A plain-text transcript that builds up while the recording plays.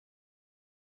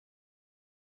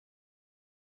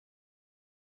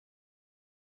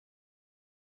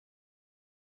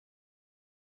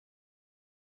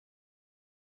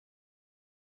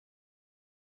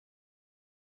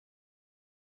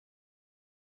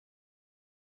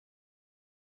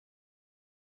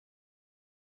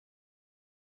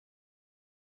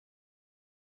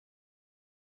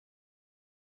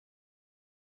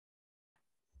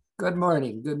Good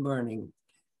morning. Good morning.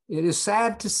 It is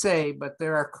sad to say, but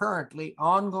there are currently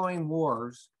ongoing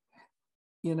wars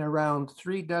in around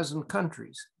 36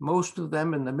 countries, most of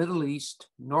them in the Middle East,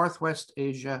 Northwest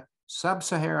Asia,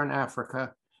 Sub-Saharan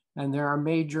Africa, and there are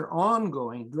major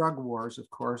ongoing drug wars, of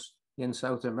course, in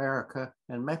South America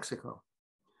and Mexico.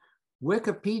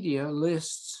 Wikipedia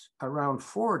lists around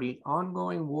 40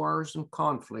 ongoing wars and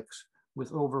conflicts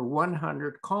with over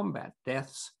 100 combat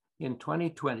deaths in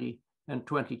 2020 and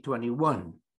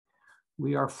 2021.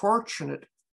 We are fortunate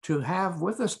to have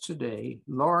with us today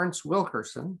Lawrence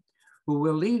Wilkerson, who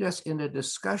will lead us in a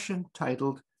discussion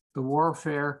titled The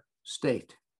Warfare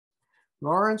State.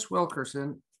 Lawrence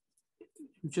Wilkerson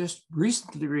just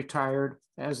recently retired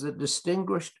as the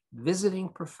Distinguished Visiting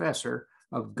Professor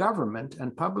of Government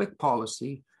and Public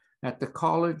Policy at the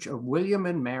College of William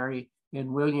and Mary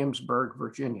in Williamsburg,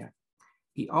 Virginia.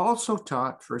 He also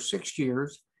taught for 6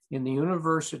 years in the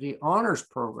University Honors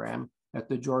Program at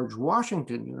the George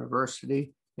Washington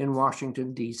University in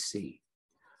Washington, D.C.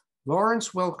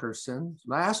 Lawrence Wilkerson's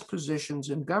last positions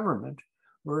in government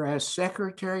were as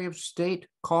Secretary of State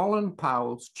Colin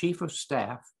Powell's Chief of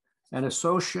Staff and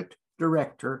Associate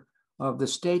Director of the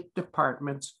State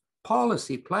Department's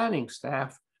Policy Planning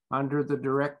Staff under the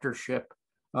directorship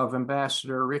of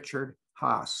Ambassador Richard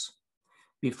Haass.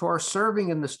 Before serving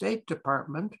in the State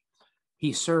Department,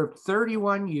 he served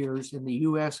 31 years in the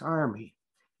U.S. Army,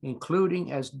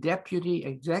 including as Deputy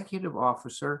Executive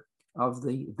Officer of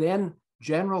the then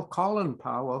General Colin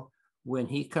Powell when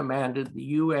he commanded the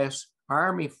U.S.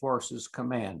 Army Forces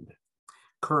Command.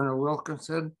 Colonel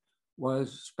Wilkerson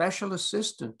was Special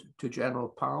Assistant to General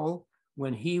Powell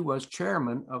when he was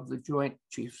Chairman of the Joint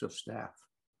Chiefs of Staff.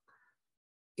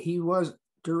 He was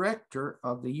Director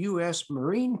of the U.S.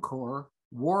 Marine Corps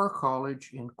War College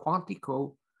in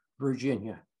Quantico,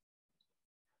 Virginia.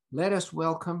 Let us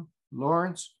welcome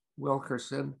Lawrence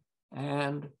Wilkerson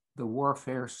and the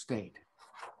Warfare State.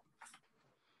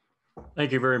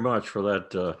 Thank you very much for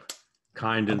that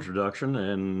kind introduction.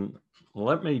 And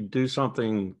let me do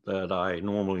something that I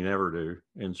normally never do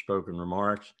in spoken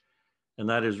remarks, and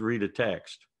that is read a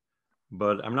text.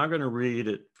 But I'm not going to read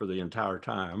it for the entire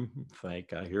time. I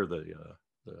hear the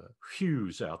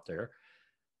hues out there.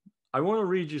 I want to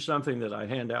read you something that I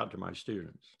hand out to my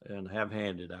students and have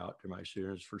handed out to my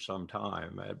students for some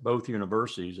time at both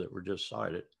universities that were just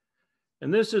cited.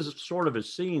 And this is sort of a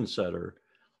scene setter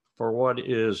for what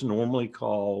is normally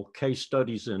called case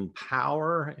studies in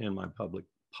power in my public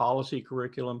policy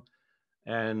curriculum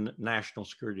and national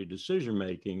security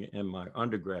decision-making in my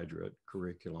undergraduate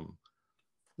curriculum.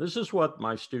 This is what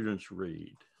my students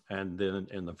read. And then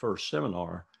in the first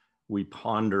seminar, we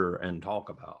ponder and talk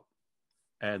about,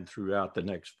 and throughout the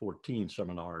next 14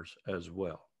 seminars as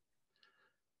well.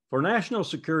 For national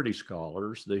security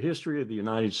scholars, the history of the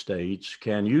United States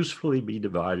can usefully be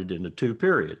divided into two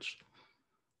periods.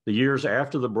 The years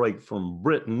after the break from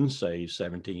Britain, say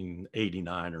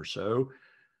 1789 or so,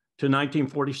 to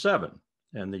 1947,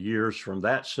 and the years from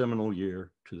that seminal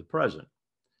year to the present.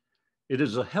 It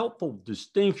is a helpful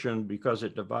distinction because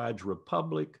it divides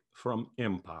republic from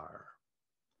empire.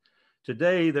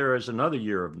 Today, there is another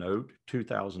year of note,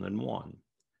 2001.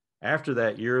 After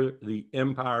that year, the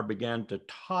empire began to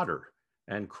totter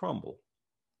and crumble.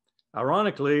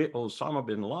 Ironically, Osama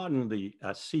bin Laden, the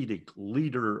Hasidic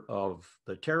leader of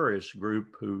the terrorist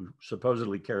group who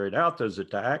supposedly carried out those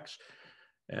attacks,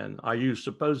 and I use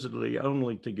supposedly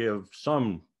only to give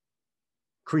some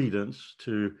credence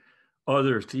to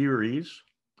other theories.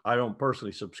 I don't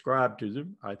personally subscribe to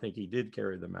them. I think he did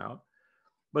carry them out.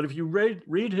 But if you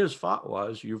read his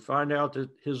fatwas, you find out that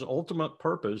his ultimate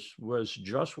purpose was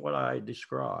just what I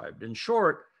described. In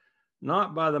short,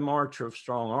 not by the march of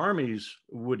strong armies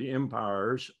would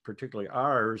empires, particularly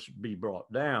ours, be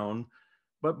brought down,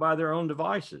 but by their own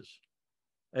devices.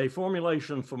 A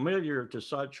formulation familiar to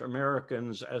such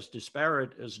Americans as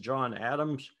disparate as John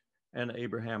Adams and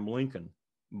Abraham Lincoln,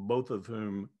 both of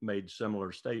whom made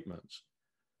similar statements.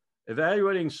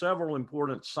 Evaluating several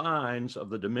important signs of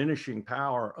the diminishing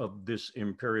power of this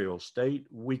imperial state,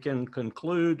 we can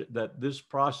conclude that this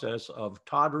process of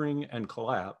tottering and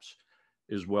collapse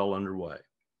is well underway.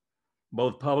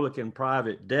 Both public and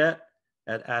private debt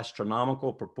at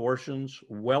astronomical proportions,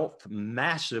 wealth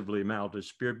massively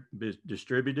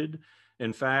maldistributed,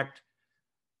 in fact,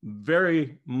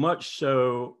 very much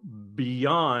so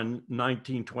beyond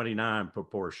 1929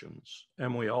 proportions.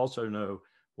 And we also know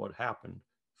what happened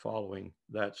following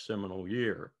that seminal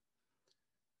year.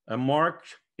 A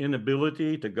marked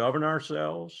inability to govern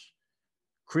ourselves,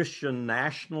 Christian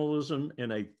nationalism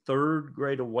in a third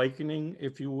great awakening,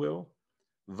 if you will,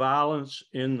 violence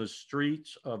in the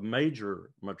streets of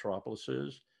major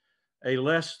metropolises, a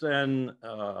less than,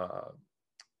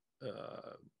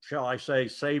 shall I say,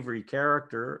 savory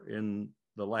character in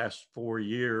the last 4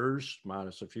 years,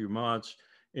 minus a few months,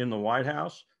 in the White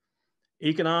House,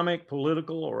 economic,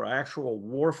 political, or actual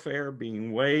warfare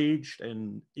being waged,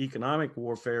 and economic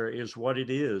warfare is what it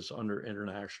is under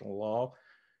international law.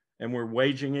 And we're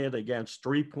waging it against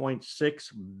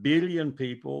 3.6 billion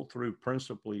people through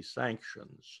principally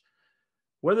sanctions.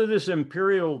 Whether this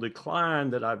imperial decline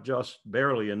that I've just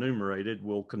barely enumerated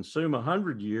will consume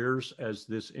 100 years as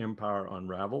this empire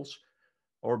unravels,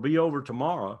 or be over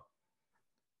tomorrow,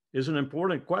 is an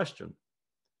important question.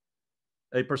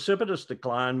 A precipitous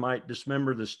decline might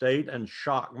dismember the state and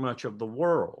shock much of the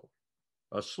world.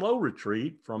 A slow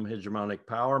retreat from hegemonic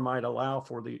power might allow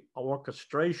for the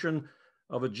orchestration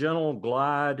of a gentle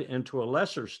glide into a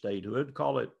lesser statehood,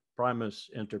 call it primus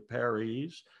inter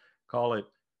pares, call it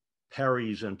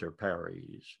pares inter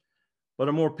pares, but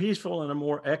a more peaceful and a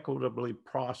more equitably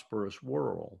prosperous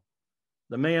world.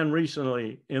 The man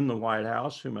recently in the White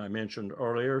House, whom I mentioned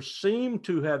earlier, seemed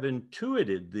to have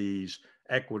intuited these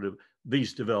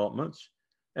developments,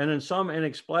 and in some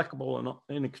inexplicable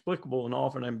and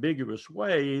often ambiguous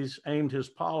ways, aimed his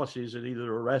policies at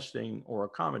either arresting or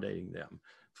accommodating them.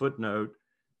 Footnote,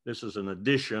 this is an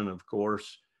addition, of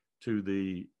course, to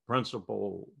the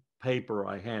principal paper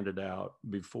I handed out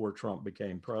before Trump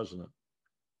became president.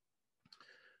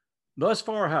 Thus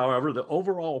far, however, the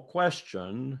overall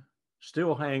question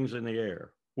still hangs in the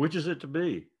air. Which is it to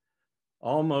be?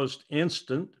 Almost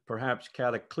instant, perhaps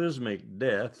cataclysmic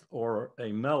death, or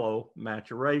a mellow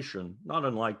maturation, not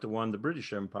unlike the one the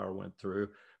British Empire went through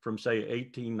from, say,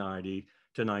 1890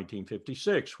 to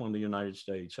 1956, when the United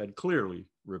States had clearly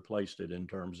replaced it in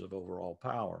terms of overall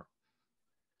power.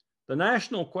 The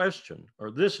national question,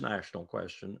 or this national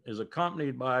question, is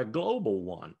accompanied by a global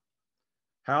one: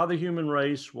 how the human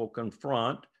race will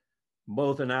confront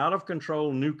both an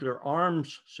out-of-control nuclear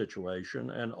arms situation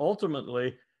and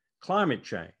ultimately climate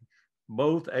change,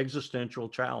 both existential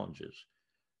challenges.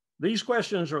 These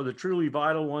questions are the truly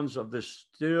vital ones of this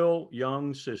still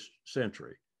young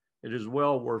century. It is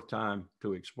well worth time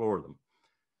to explore them.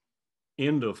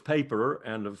 End of paper,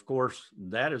 and of course,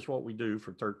 that is what we do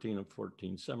for 13 of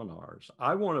 14 seminars.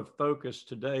 I want to focus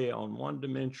today on one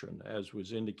dimension, as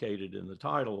was indicated in the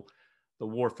title, the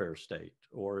warfare state,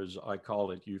 or as I call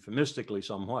it euphemistically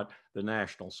somewhat, the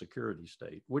national security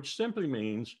state, which simply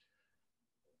means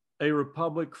a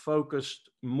republic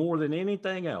focused more than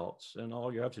anything else, and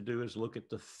all you have to do is look at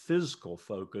the physical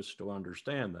focus to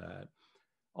understand that,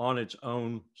 on its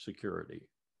own security.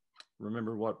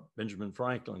 Remember what Benjamin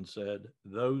Franklin said: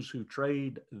 those who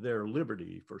trade their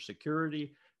liberty for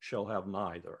security shall have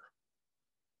neither.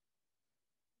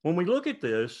 When we look at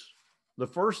this, the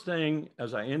first thing,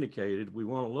 as I indicated, we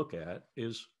want to look at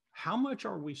is how much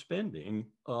are we spending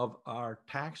of our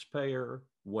taxpayer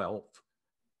wealth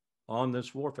on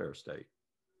this warfare state?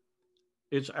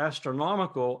 It's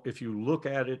astronomical if you look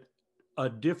at it a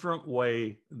different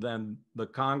way than the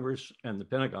Congress and the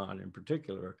Pentagon in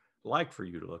particular like for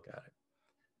you to look at it.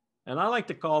 And I like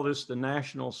to call this the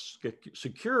national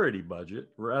security budget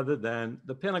rather than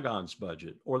the Pentagon's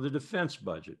budget or the defense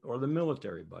budget or the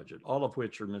military budget, all of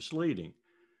which are misleading.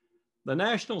 The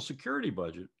national security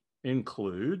budget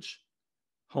includes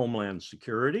Homeland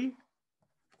Security.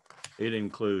 It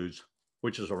includes,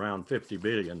 which is around 50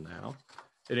 billion now.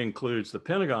 It includes the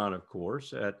Pentagon, of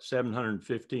course, at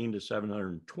 715 to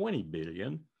 720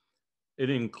 billion. It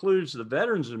includes the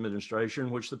Veterans Administration,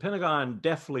 which the Pentagon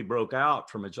deftly broke out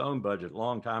from its own budget a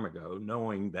long time ago,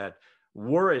 knowing that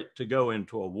were it to go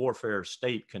into a warfare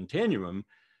state continuum,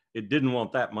 it didn't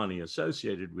want that money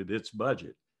associated with its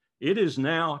budget. It is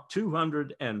now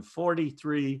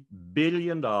 $243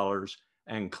 billion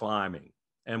and climbing,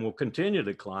 and will continue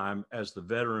to climb as the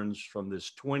veterans from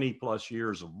this 20 plus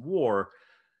years of war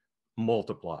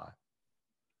multiply.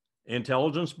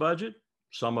 Intelligence budget,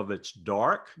 some of it's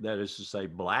dark, that is to say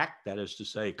black, that is to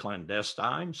say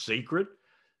clandestine, secret,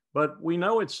 but we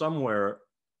know it's somewhere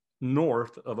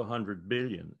north of 100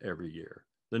 billion every year.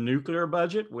 The nuclear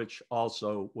budget, which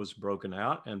also was broken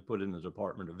out and put in the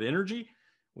Department of Energy,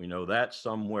 we know that's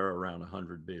somewhere around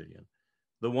 100 billion.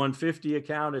 The 150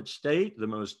 account at state, the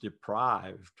most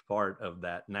deprived part of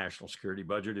that national security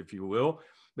budget, if you will,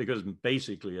 because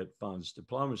basically it funds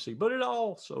diplomacy, but it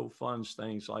also funds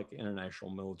things like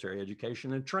international military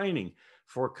education and training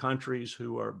for countries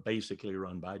who are basically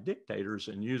run by dictators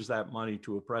and use that money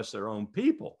to oppress their own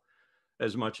people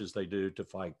as much as they do to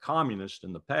fight communists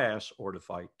in the past or to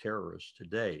fight terrorists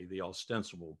today, the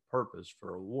ostensible purpose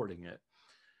for awarding it.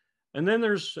 And then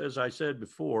there's, as I said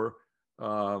before,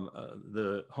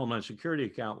 the Homeland Security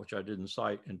account, which I didn't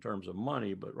cite in terms of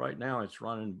money, but right now it's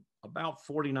running about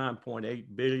 49.8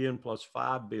 billion plus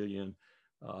 5 billion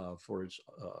for its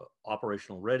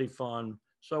operational ready fund.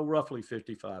 So roughly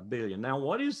 55 billion. Now,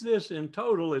 what is this in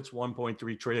total? It's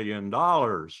 $1.3 trillion.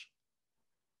 Not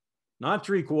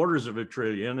 750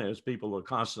 billion, as people are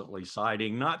constantly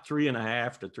citing, not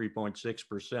 3.5 to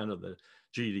 3.6% of the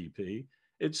GDP.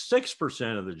 It's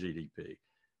 6% of the GDP.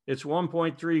 It's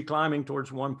 1.3 climbing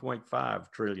towards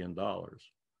 $1.5 trillion.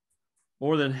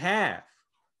 More than half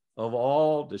of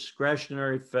all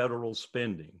discretionary federal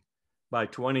spending by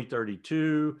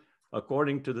 2032,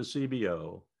 according to the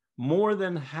CBO, more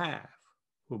than half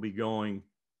will be going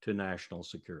to national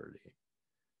security.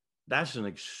 That's an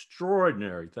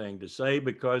extraordinary thing to say,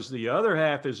 because the other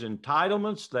half is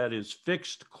entitlements, that is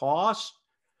fixed costs.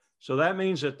 So that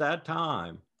means at that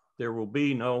time, there will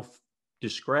be no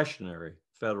discretionary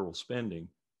federal spending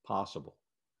possible.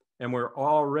 And we're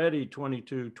already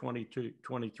 23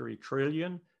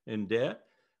 trillion in debt.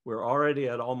 We're already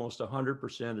at almost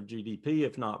 100% of GDP,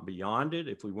 if not beyond it.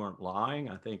 If we weren't lying,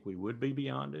 I think we would be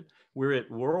beyond it. We're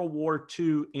at World War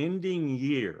II ending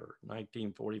year,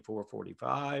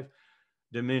 1944-45,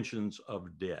 dimensions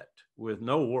of debt, with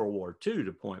no World War II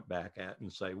to point back at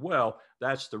and say, well,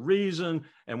 that's the reason.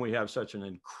 And we have such an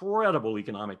incredible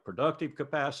economic productive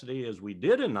capacity as we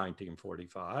did in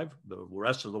 1945. The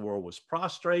rest of the world was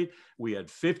prostrate. We had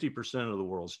 50% of the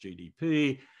world's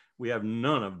GDP. We have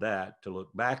none of that to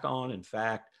look back on. In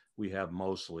fact, we have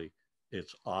mostly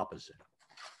its opposite.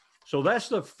 So that's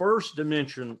the first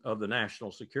dimension of the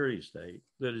national security state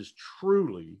that is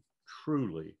truly,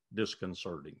 truly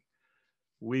disconcerting.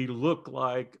 We look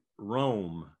like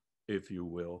Rome, if you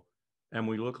will, and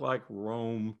we look like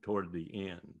Rome toward the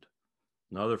end.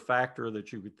 Another factor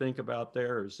that you could think about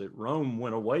there is that Rome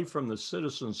went away from the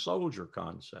citizen soldier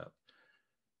concept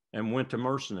and went to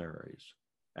mercenaries.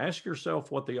 Ask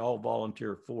yourself what the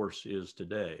all-volunteer force is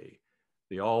today.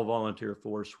 The all-volunteer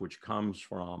force, which comes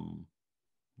from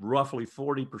roughly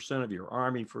 40% of your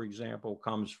army, for example,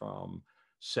 comes from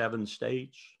 7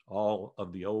 states, all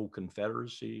of the old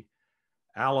Confederacy.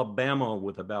 Alabama,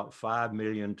 with about 5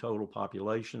 million total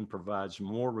population, provides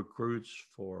more recruits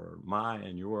for my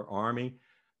and your army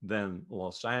than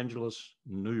Los Angeles,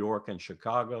 New York, and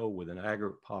Chicago, with an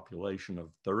aggregate population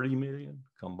of 30 million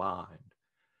combined.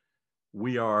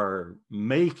 We are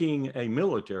making a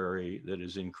military that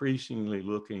is increasingly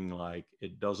looking like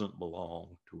it doesn't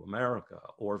belong to America,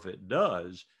 or if it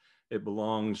does, it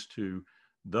belongs to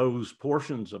those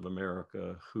portions of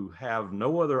America who have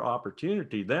no other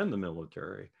opportunity than the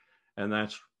military, and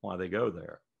that's why they go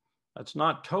there. That's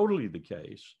not totally the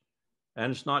case, and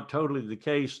it's not totally the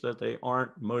case that they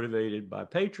aren't motivated by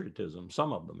patriotism,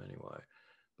 some of them anyway.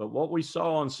 But what we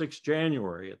saw on 6th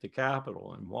January at the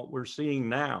Capitol, and what we're seeing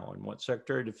now, and what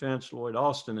Secretary of Defense Lloyd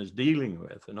Austin is dealing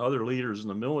with, and other leaders in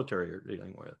the military are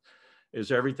dealing with,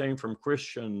 is everything from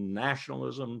Christian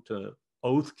nationalism to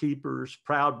oath keepers,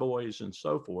 proud boys, and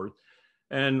so forth.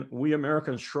 And we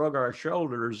Americans shrug our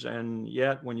shoulders. And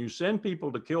yet when you send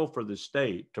people to kill for the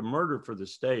state, to murder for the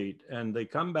state, and they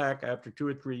come back after 2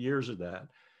 or 3 years of that,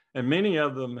 and many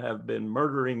of them have been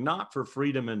murdering not for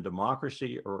freedom and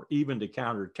democracy or even to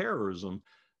counter terrorism,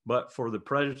 but for the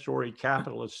predatory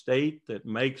capitalist state that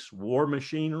makes war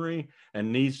machinery and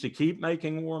needs to keep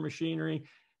making war machinery,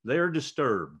 they're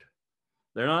disturbed.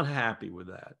 They're not happy with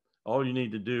that. All you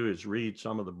need to do is read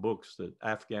some of the books that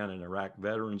Afghan and Iraq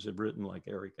veterans have written, like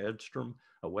Eric Edstrom,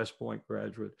 a West Point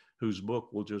graduate, whose book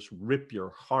will just rip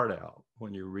your heart out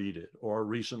when you read it, or a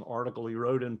recent article he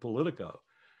wrote in Politico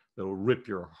that will rip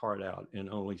your heart out in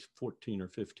only 14 or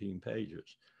 15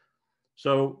 pages.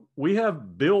 So we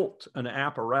have built an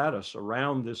apparatus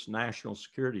around this national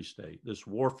security state, this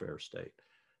warfare state,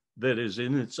 that is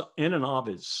in and of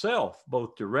itself,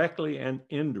 both directly and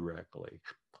indirectly,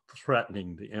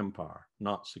 threatening the empire,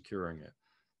 not securing it.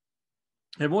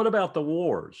 And what about the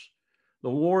wars? The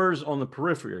wars on the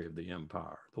periphery of the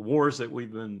empire, the wars that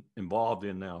we've been involved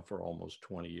in now for almost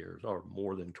 20 years, or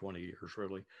more than 20 years,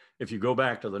 really. If you go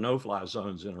back to the no-fly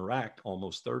zones in Iraq,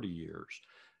 almost 30 years,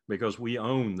 because we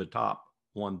own the top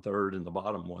 1/3 and the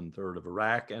bottom 1/3 of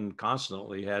Iraq, and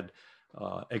constantly had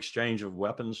exchange of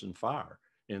weapons and fire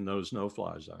in those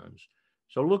no-fly zones.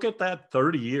 So look at that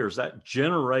 30 years, that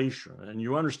generation, and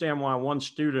you understand why one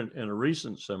student in a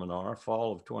recent seminar,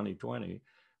 fall of 2020,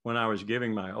 when I was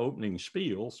giving my opening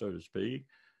spiel, so to speak,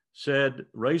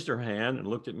 raised her hand and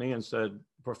looked at me and said,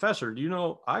 "Professor, do you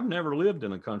know, I've never lived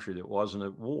in a country that wasn't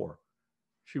at war."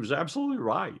 She was absolutely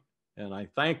right. And I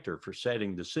thanked her for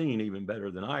setting the scene even better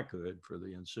than I could for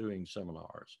the ensuing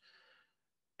seminars.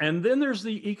 And then there's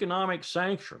the economic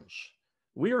sanctions.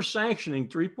 We are sanctioning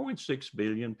 3.6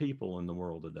 billion people in the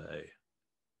world today,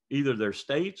 either their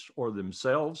states or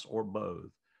themselves or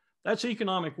both. That's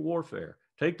economic warfare.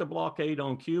 Take the blockade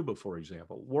on Cuba, for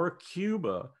example. Were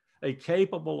Cuba a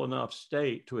capable enough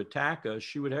state to attack us,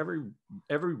 she would have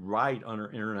every right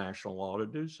under international law to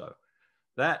do so.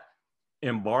 That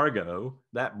embargo,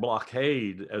 that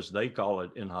blockade, as they call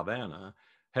it in Havana,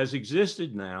 has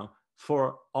existed now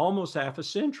for almost half a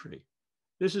century.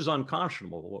 This is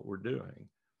unconscionable, what we're doing.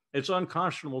 It's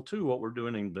unconscionable, too, what we're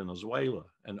doing in Venezuela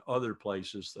and other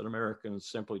places that Americans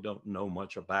simply don't know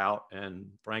much about. And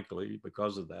frankly,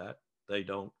 because of that, they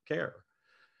don't care.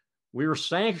 We are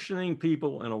sanctioning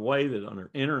people in a way that under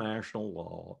international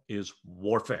law is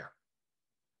warfare.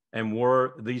 And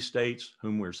were these states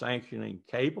whom we're sanctioning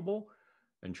capable?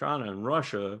 And China and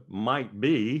Russia might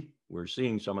be, we're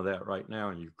seeing some of that right now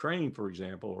in Ukraine, for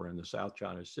example, or in the South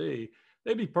China Sea,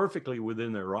 they'd be perfectly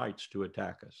within their rights to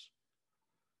attack us.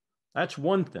 That's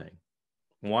one thing.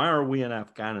 Why are we in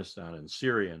Afghanistan and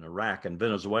Syria and Iraq and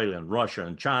Venezuela and Russia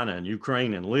and China and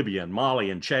Ukraine and Libya and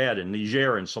Mali and Chad and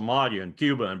Niger and Somalia and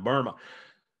Cuba and Burma?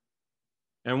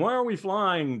 And why are we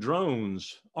flying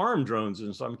drones, armed drones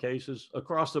in some cases,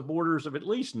 across the borders of at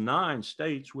least 9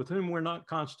 states with whom we're not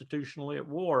constitutionally at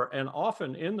war, and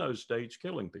often in those states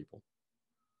killing people?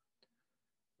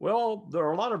 Well, there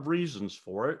are a lot of reasons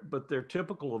for it, but they're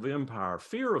typical of empire.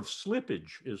 Fear of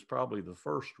slippage is probably the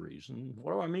first reason.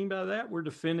 What do I mean by that? We're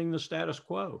defending the status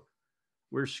quo.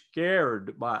 We're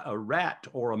scared by a rat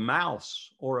or a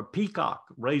mouse or a peacock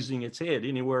raising its head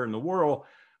anywhere in the world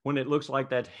when it looks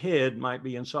like that head might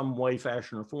be in some way,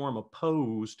 fashion, or form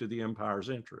opposed to the empire's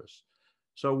interests.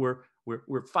 So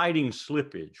we're fighting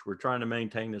slippage. We're trying to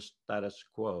maintain the status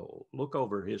quo. Look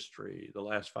over history, the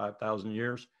last 5,000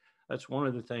 years. That's one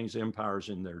of the things empires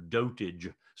in their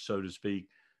dotage, so to speak,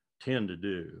 tend to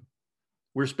do.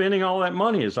 We're spending all that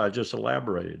money, as I just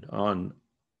elaborated, on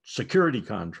security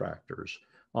contractors,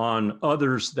 on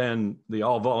others than the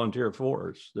all-volunteer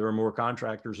force. There are more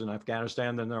contractors in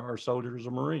Afghanistan than there are soldiers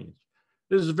or Marines.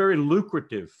 This is very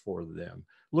lucrative for them.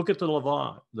 Look at the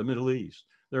Levant, the Middle East.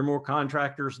 There are more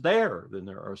contractors there than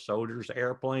there are soldiers,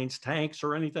 airplanes, tanks,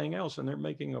 or anything else, and they're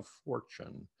making a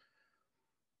fortune.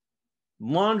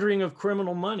 Laundering of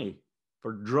criminal money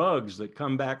for drugs that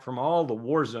come back from all the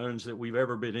war zones that we've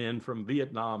ever been in, from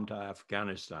Vietnam to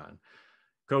Afghanistan.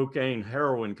 Cocaine,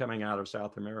 heroin coming out of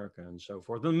South America, and so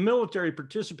forth. The military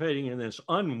participating in this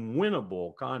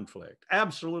unwinnable conflict,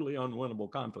 absolutely unwinnable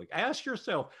conflict. Ask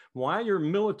yourself why your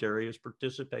military is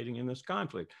participating in this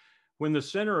conflict. When the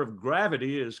center of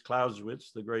gravity, as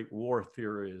Clausewitz, the great war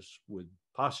theorist, would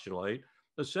postulate,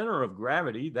 the center of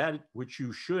gravity, that which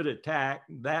you should attack,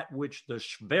 that which the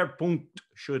Schwerpunkt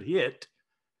should hit,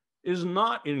 is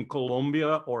not in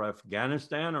Colombia or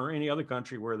Afghanistan or any other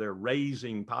country where they're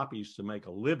raising poppies to make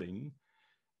a living.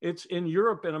 It's in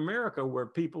Europe and America where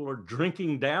people are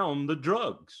drinking down the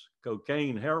drugs,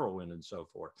 cocaine, heroin, and so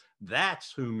forth.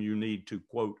 That's whom you need to,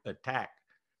 quote, attack,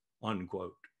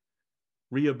 unquote.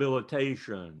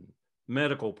 Rehabilitation,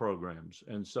 medical programs,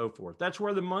 and so forth. That's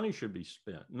where the money should be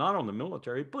spent, not on the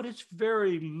military, but it's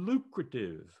very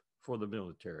lucrative for the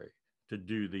military to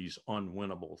do these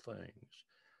unwinnable things.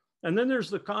 And then there's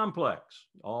the complex,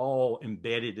 all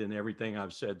embedded in everything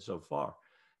I've said so far.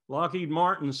 Lockheed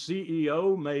Martin's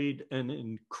CEO made an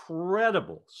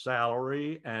incredible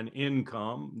salary and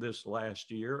income this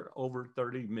last year, over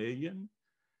 $30 million,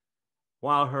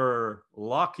 while her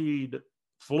Lockheed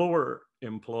floor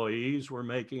employees were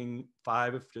making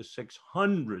 500 to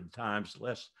 600 times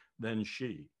less than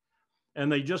she. And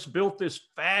they just built this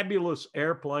fabulous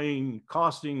airplane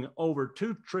costing over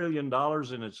 $2 trillion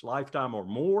in its lifetime or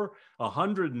more,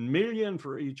 $100 million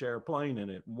for each airplane,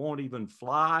 and it won't even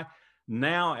fly.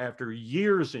 Now, after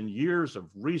years and years of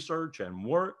research and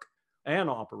work and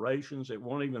operations, it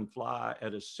won't even fly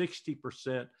at a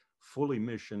 60% fully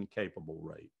mission capable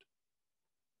rate.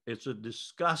 It's a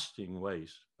disgusting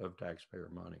waste of taxpayer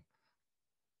money.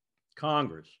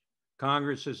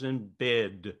 Congress is in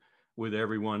bed with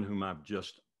everyone whom I've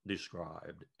just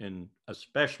described, and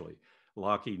especially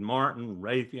Lockheed Martin,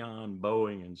 Raytheon,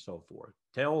 Boeing, and so forth.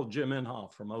 Tell Jim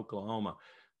Inhofe from Oklahoma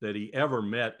that he ever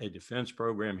met a defense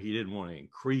program he didn't want to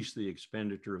increase the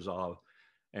expenditures of,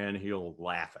 and he'll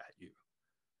laugh at you.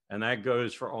 And that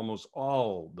goes for almost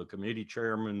all the committee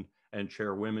chairmen and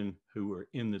chairwomen who are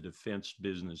in the defense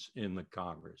business in the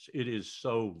Congress. It is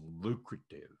so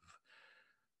lucrative.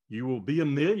 You will be a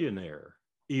millionaire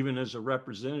even as a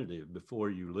representative before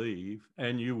you leave,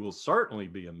 and you will certainly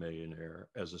be a millionaire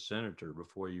as a senator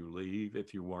before you leave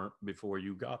if you weren't before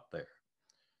you got there.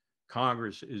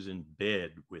 Congress is in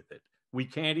bed with it. We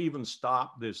can't even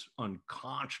stop this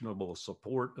unconscionable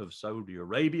support of Saudi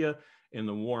Arabia in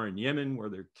the war in Yemen, where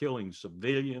they're killing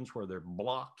civilians, where they're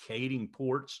blockading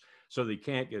ports so they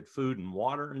can't get food and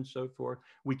water and so forth.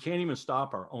 We can't even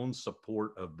stop our own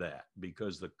support of that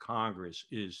because the Congress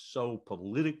is so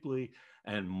politically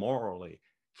and morally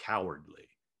cowardly.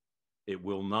 It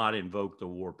will not invoke the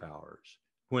war powers.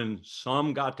 When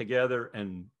some got together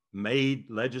and made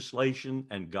legislation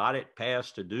and got it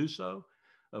passed to do so,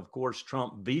 of course,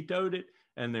 Trump vetoed it,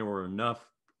 and there were enough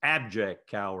abject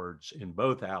cowards in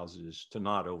both houses to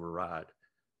not override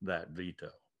that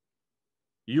veto.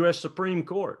 U.S. Supreme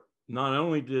Court, not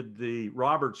only did the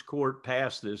Roberts Court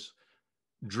pass this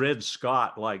Dred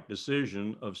Scott-like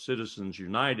decision of Citizens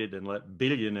United and let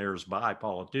billionaires buy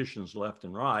politicians left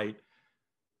and right,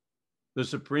 the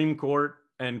Supreme Court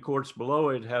and courts below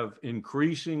it have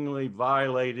increasingly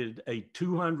violated a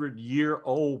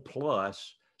 200-year-old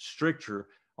plus stricture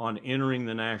on entering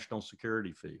the national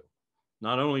security field.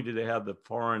 Not only do they have the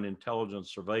Foreign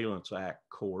Intelligence Surveillance Act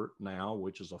court now,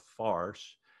 which is a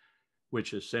farce,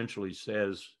 which essentially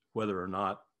says whether or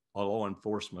not a law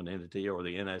enforcement entity or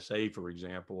the NSA, for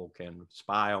example, can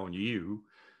spy on you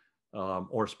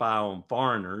or spy on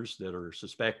foreigners that are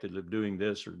suspected of doing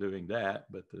this or doing that.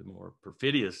 But the more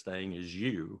perfidious thing is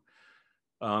you.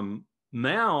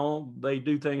 Now they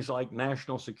do things like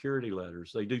national security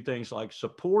letters. They do things like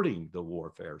supporting the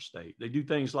warfare state. They do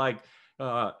things like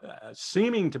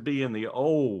seeming to be in the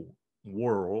old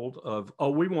world of, oh,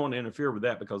 we won't interfere with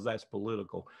that because that's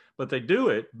political. But they do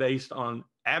it based on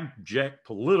abject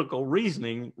political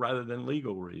reasoning rather than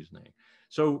legal reasoning.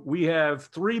 So we have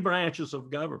three branches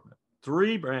of government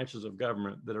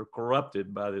that are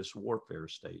corrupted by this warfare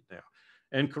state now,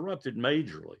 and corrupted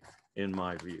majorly, in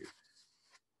my view.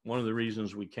 One of the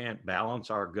reasons we can't balance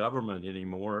our government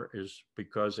anymore is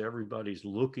because everybody's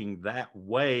looking that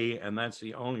way, and that's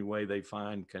the only way they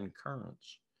find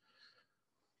concurrence.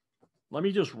 Let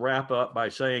me just wrap up by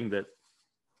saying that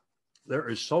there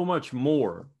is so much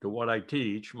more to what I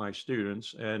teach my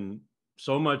students, and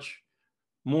so much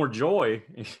more joy,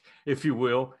 if you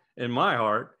will, in my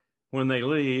heart when they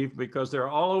leave, because they're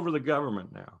all over the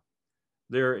government now.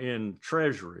 They're in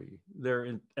Treasury,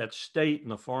 they're at state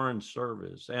and the Foreign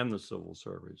Service and the Civil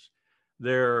Service.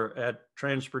 They're at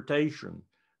transportation.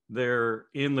 They're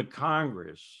in the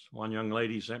Congress. One young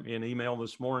lady sent me an email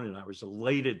this morning. I was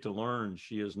elated to learn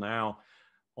she is now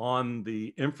on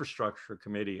the infrastructure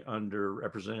committee under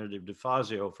Representative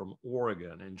DeFazio from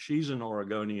Oregon. And she's an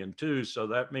Oregonian too. So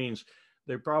that means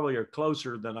they probably are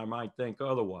closer than I might think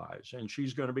otherwise. And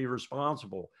she's going to be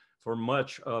responsible for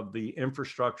much of the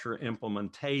infrastructure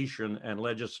implementation and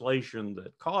legislation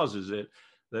that causes it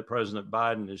that President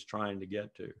Biden is trying to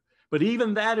get to. But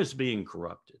even that is being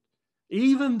corrupted.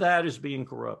 Even that is being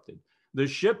corrupted. The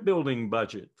shipbuilding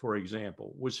budget, for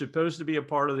example, was supposed to be a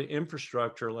part of the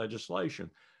infrastructure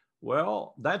legislation.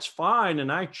 Well, that's fine.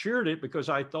 And I cheered it because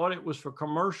I thought it was for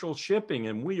commercial shipping.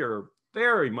 And we are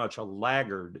very much a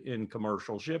laggard in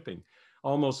commercial shipping.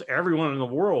 Almost everyone in the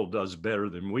world does better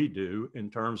than we do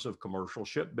in terms of commercial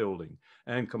shipbuilding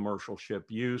and commercial ship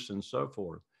use and so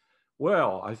forth.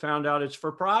 Well, I found out it's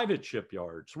for private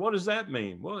shipyards. What does that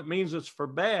mean? Well, it means it's for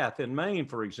Bath in Maine,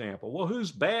 for example. Well,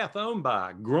 who's Bath owned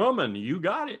by? Grumman. You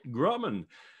got it, Grumman.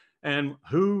 And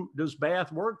who does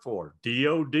Bath work for?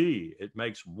 DOD. It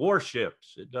makes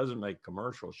warships. It doesn't make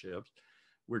commercial ships.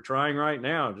 We're trying right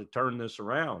now to turn this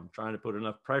around, trying to put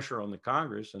enough pressure on the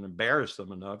Congress and embarrass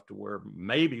them enough to where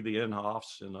maybe the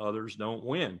Inhofes and others don't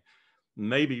win.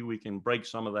 Maybe we can break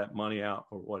some of that money out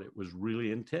for what it was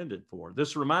really intended for.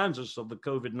 This reminds us of the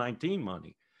COVID-19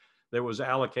 money that was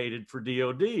allocated for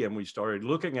DOD. And we started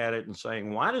looking at it and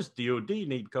saying, why does DOD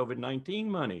need COVID-19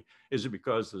 money? Is it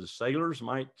because the sailors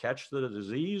might catch the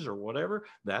disease or whatever?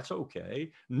 That's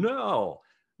okay. No.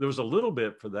 There was a little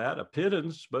bit for that, a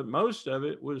pittance, but most of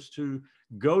it was to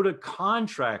go to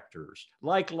contractors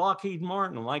like Lockheed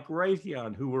Martin, like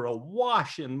Raytheon, who were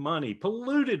awash in money,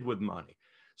 polluted with money,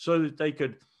 so that they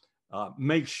could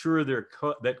make sure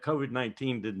that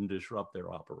COVID-19 didn't disrupt their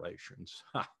operations.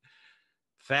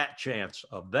 Fat chance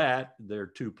of that. They're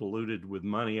too polluted with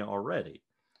money already.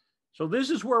 So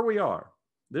this is where we are.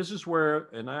 This is where,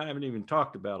 and I haven't even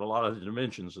talked about a lot of the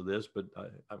dimensions of this, but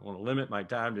I want to limit my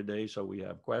time today so we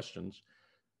have questions.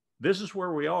 This is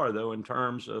where we are, though, in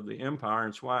terms of the empire.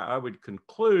 And it's why I would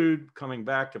conclude, coming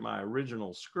back to my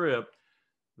original script,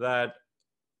 that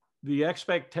the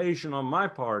expectation on my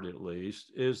part, at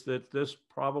least, is that this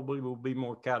probably will be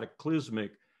more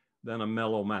cataclysmic than a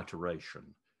mellow maturation.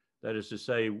 That is to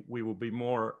say, we will be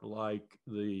more like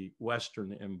the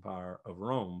Western Empire of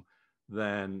Rome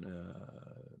than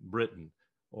Britain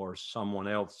or someone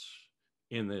else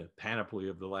in the panoply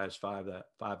of the last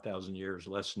 5,000 years,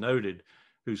 less noted,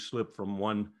 who slipped from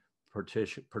one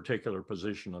particular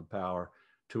position of power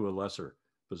to a lesser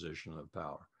position of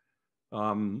power.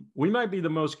 We might be the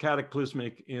most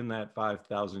cataclysmic in that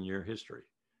 5,000-year history.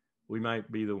 We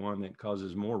might be the one that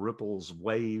causes more ripples,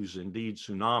 waves, indeed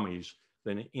tsunamis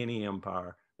than any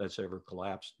empire that's ever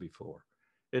collapsed before.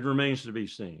 It remains to be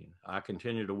seen. I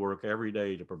continue to work every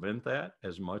day to prevent that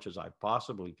as much as I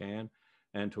possibly can,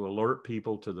 and to alert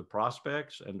people to the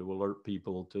prospects and to alert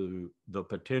people to the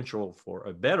potential for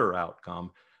a better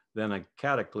outcome than a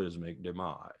cataclysmic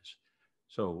demise.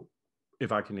 So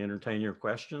if I can entertain your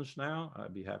questions now,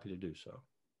 I'd be happy to do so.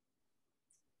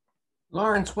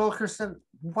 Lawrence Wilkerson,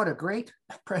 what a great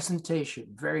presentation.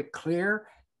 Very clear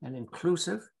and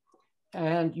inclusive.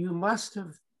 And you must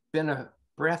have been a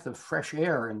breath of fresh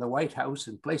air in the White House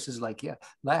and places like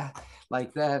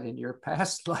that in your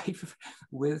past life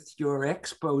with your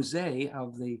expose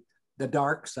of the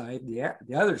dark side,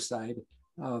 the other side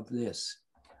of this.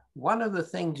 One of the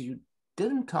things you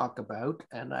didn't talk about,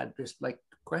 and I'd just like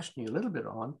to question you a little bit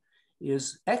on,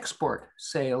 is export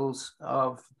sales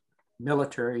of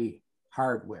military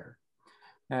hardware.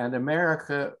 And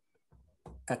America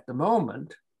at the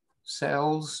moment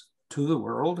sells to the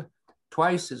world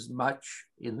twice as much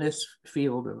in this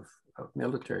field of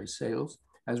military sales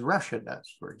as Russia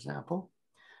does, for example,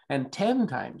 and 10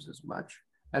 times as much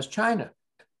as China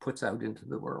puts out into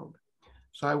the world.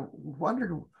 So I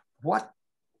wondered what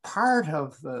part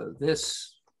of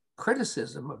this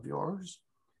criticism of yours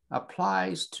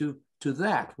applies to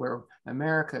that, where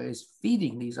America is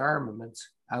feeding these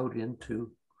armaments out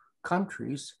into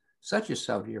countries such as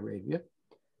Saudi Arabia,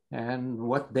 and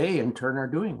what they in turn are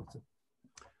doing with them.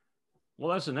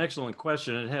 Well, that's an excellent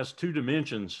question. It has two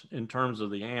dimensions in terms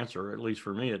of the answer, at least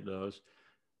for me it does.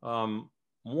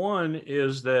 One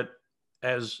is that,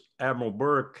 as Admiral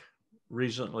Burke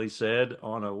recently said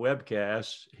on a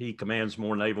webcast, he commands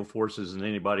more naval forces than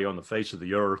anybody on the face of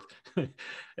the earth.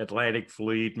 Atlantic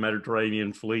Fleet,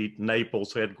 Mediterranean Fleet,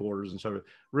 Naples headquarters, and so on.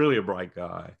 Really a bright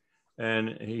guy.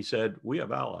 And he said, we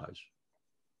have allies.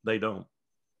 They don't.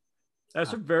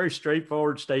 That's a very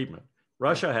straightforward statement.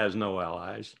 Russia has no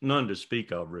allies, none to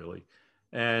speak of, really.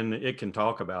 And it can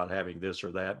talk about having this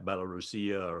or that,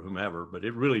 Belarusia or whomever, but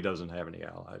it really doesn't have any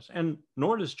allies. And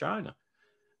nor does China.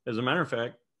 As a matter of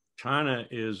fact, China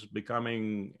is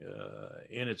becoming,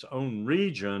 in its own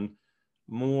region,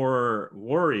 more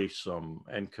worrisome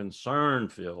and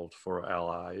concern-filled for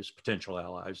allies, potential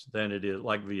allies, than it is,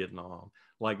 like Vietnam,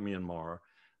 like Myanmar,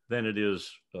 than it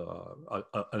is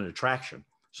an attraction.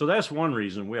 So that's one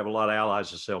reason we have a lot of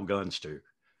allies to sell guns to.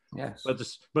 Yes.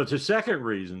 But the second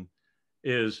reason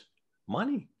is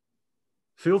money,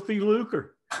 filthy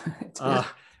lucre.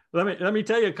 Let me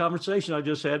tell you a conversation I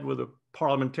just had with a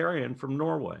parliamentarian from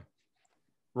Norway.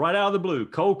 Right out of the blue,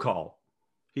 cold call.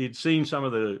 He'd seen some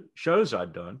of the shows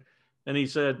I'd done, and he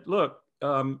said, look,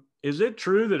 is it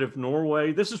true that if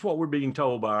Norway, this is what we're being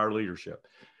told by our leadership,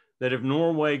 that if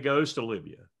Norway goes to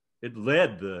Libya, it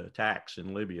led the attacks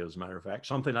in Libya, as a matter of fact,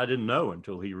 something I didn't know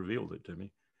until he revealed it to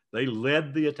me. They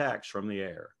led the attacks from the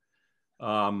air,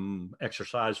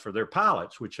 exercise for their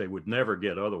pilots, which they would never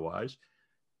get otherwise.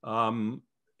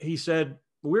 He said,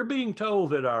 we're being told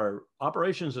that our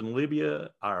operations in Libya,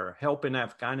 our help in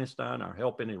Afghanistan, our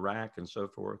help in Iraq, and so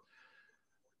forth,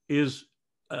 is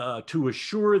to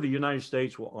assure the United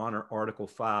States will honor Article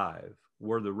 5,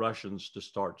 were the Russians to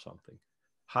start something.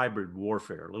 Hybrid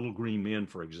warfare, little green men,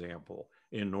 for example,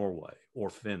 in Norway or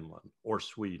Finland or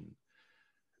Sweden.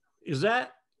 Is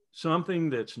that something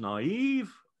that's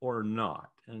naive or not?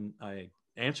 And I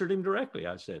answered him directly.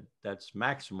 I said, that's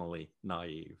maximally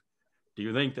naive. Do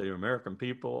you think that the American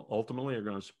people ultimately are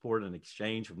going to support an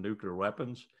exchange of nuclear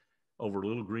weapons over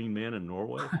little green men in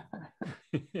Norway?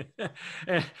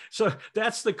 And so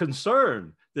that's the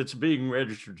concern that's being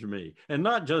registered to me, and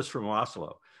not just from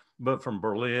Oslo, but from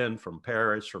Berlin, from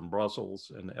Paris, from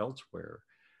Brussels, and elsewhere.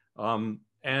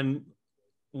 And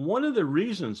one of the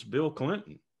reasons Bill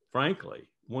Clinton, frankly,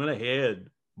 went ahead,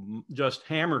 just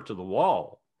hammered to the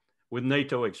wall with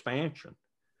NATO expansion,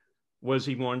 was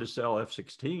he wanted to sell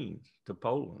F-16s to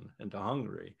Poland and to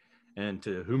Hungary and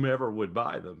to whomever would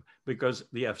buy them, because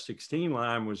the F-16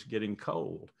 line was getting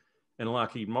cold. And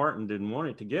Lockheed Martin didn't want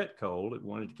it to get cold. It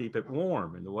wanted to keep it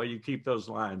warm. And the way you keep those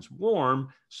lines warm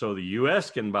so the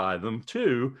US can buy them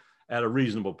too at a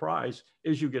reasonable price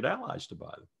is you get allies to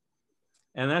buy them.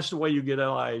 And that's the way you get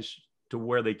allies to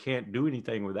where they can't do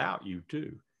anything without you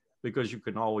too, because you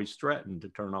can always threaten to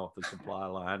turn off the supply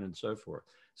line and so forth.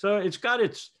 So it's got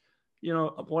its you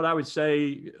know, what I would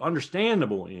say,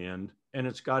 understandable end, and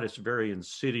it's got its very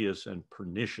insidious and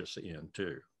pernicious end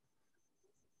too.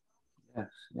 Yes,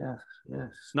 yes, yes.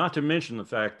 Not to mention the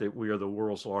fact that we are the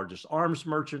world's largest arms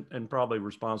merchant and probably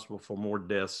responsible for more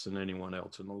deaths than anyone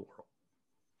else in the world.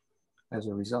 As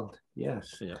a result,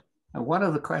 yes. Yeah. And one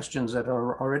of the questions that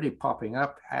are already popping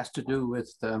up has to do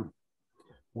with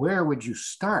where would you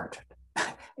start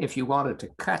if you wanted to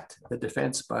cut the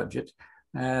defense budget,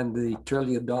 and the $1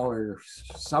 trillion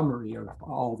summary of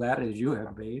all that, as you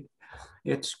have made.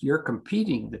 You're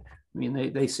competing. I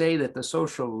mean, they say that the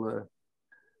social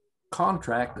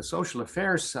contract, the social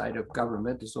affairs side of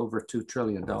government is over $2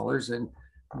 trillion. And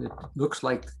it looks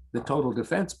like the total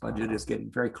defense budget is getting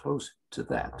very close to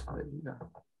that.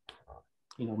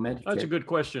 You know, Medicare. That's a good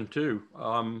question too.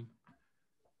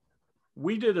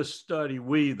 We did a study,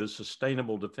 the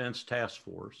Sustainable Defense Task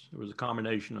Force. It was a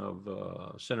combination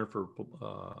of Center for,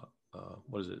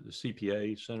 what is it, the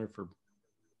CPA, Center for,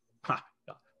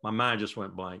 my mind just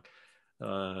went blank,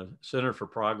 Center for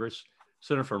Progress,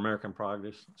 Center for American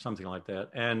Progress, something like that,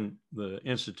 and the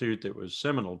institute that was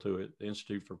seminal to it, the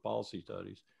Institute for Policy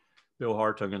Studies. Bill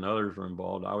Hartung and others were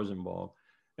involved. I was involved.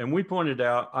 And we pointed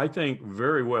out, I think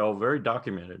very well, very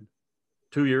documented,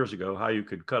 2 years ago, how you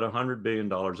could cut $100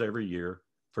 billion every year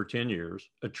for 10 years,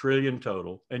 $1 trillion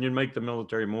total, and you'd make the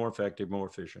military more effective, more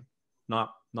efficient,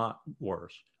 not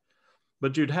worse.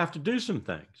 But you'd have to do some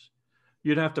things.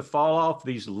 You'd have to fall off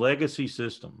these legacy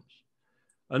systems.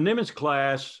 A Nimitz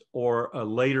class or a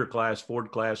later class,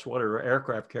 Ford class, whatever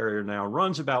aircraft carrier now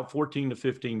runs about $14 to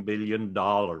 $15 billion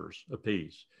a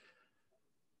piece.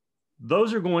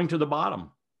 Those are going to the bottom.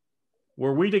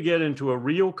 Were we to get into a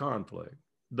real conflict,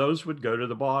 those would go to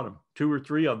the bottom. 2 or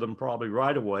 3 of them probably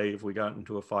right away if we got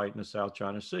into a fight in the South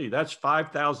China Sea. That's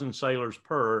 5,000 sailors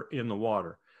per in the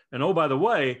water. And oh, by the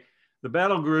way, the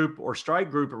battle group or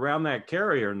strike group around that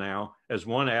carrier now, as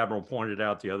one admiral pointed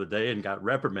out the other day and got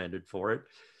reprimanded for it,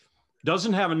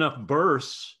 doesn't have enough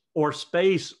berths or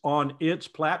space on its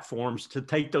platforms to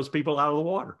take those people out of the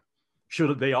water,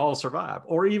 should they all survive,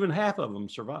 or even half of them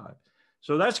survive.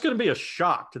 So that's going to be a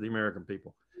shock to the American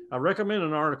people. I recommend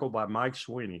an article by Mike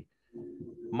Sweeney.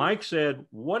 Mike said,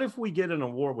 what if we get in a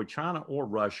war with China or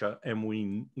Russia and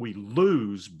we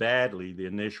lose badly the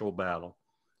initial battle,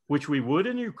 which we would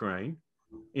in Ukraine,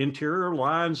 interior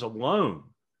lines alone.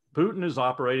 Putin is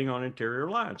operating on interior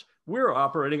lines. We're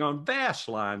operating on vast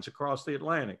lines across the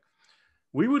Atlantic.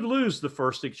 We would lose the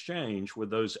first exchange with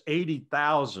those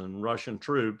 80,000 Russian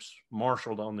troops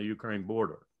marshaled on the Ukraine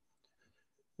border.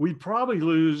 We'd probably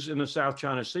lose in the South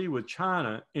China Sea with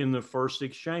China in the first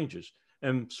exchanges.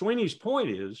 And Sweeney's point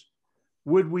is,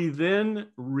 would we then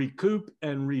recoup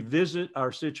and revisit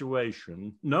our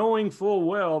situation, knowing full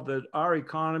well that our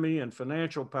economy and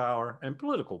financial power and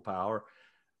political power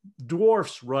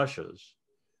dwarfs Russia's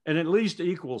and at least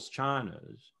equals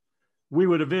China's? We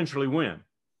would eventually win.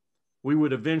 We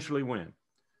would eventually win.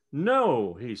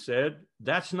 No, he said,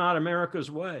 that's not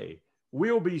America's way.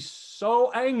 We'll be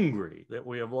so angry that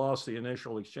we have lost the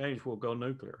initial exchange, we'll go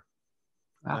nuclear.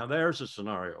 Wow. Now there's a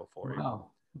scenario for you.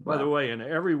 Wow. By the way, in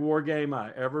every war game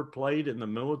I ever played in the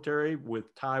military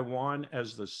with Taiwan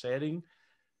as the setting,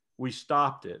 we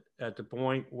stopped it at the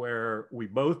point where we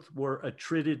both were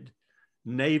attrited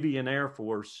Navy and Air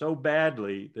Force so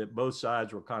badly that both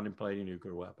sides were contemplating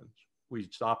nuclear weapons. We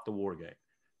stopped the war game.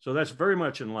 So that's very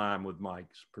much in line with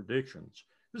Mike's predictions.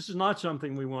 This is not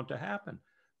something we want to happen.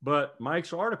 But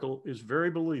Mike's article is very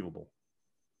believable.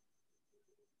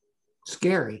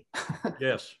 Scary.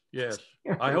 Yes, yes.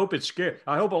 Scary. I hope it's scary.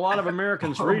 I hope a lot of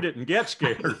Americans read it and get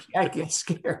scared. I get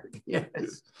scared, yes.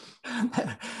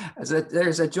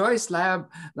 There's a Joyce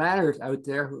Lannert out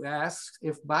there who asks,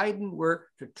 if Biden were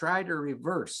to try to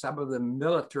reverse some of the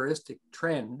militaristic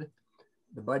trend,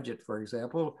 the budget, for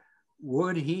example,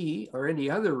 would he or any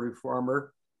other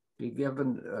reformer be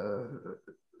given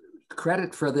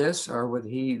credit for this, or would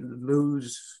he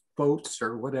lose votes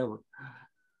or whatever?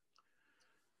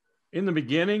 In the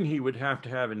beginning, he would have to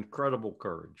have incredible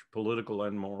courage, political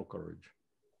and moral courage.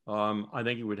 I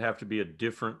think he would have to be a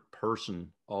different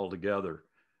person altogether.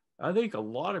 I think a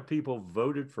lot of people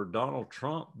voted for Donald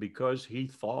Trump because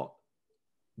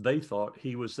they thought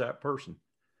he was that person.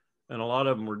 And a lot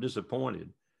of them were disappointed.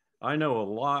 I know a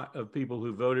lot of people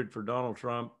who voted for Donald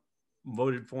Trump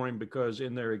voted for him because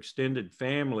in their extended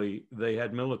family, they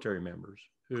had military members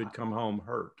who had come home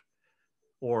hurt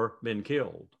or been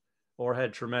killed or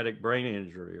had traumatic brain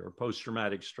injury or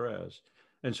post-traumatic stress.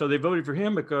 And so they voted for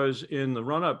him because in the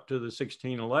run-up to the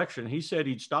 2016 election, he said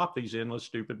he'd stop these endless,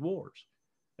 stupid wars.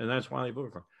 And that's why they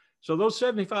voted for him. So those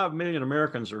 75 million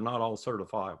Americans are not all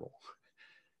certifiable.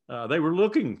 They were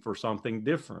looking for something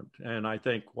different. And I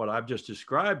think what I've just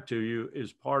described to you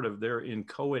is part of their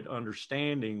inchoate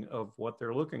understanding of what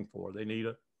they're looking for. They need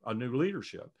a new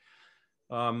leadership.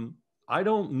 I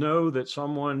don't know that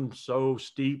someone so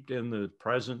steeped in the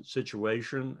present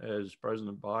situation as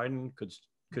President Biden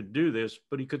could do this,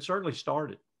 but he could certainly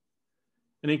start it.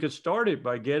 And he could start it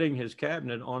by getting his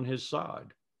cabinet on his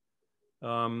side.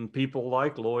 People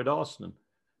like Lloyd Austin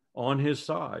on his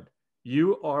side.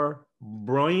 You are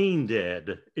brain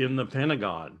dead in the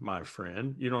Pentagon, my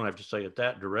friend. You don't have to say it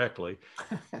that directly.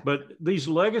 But these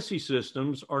legacy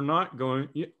systems are not going,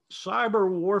 cyber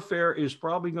warfare is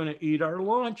probably going to eat our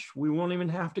lunch. We won't even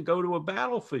have to go to a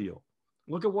battlefield.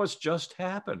 Look at what's just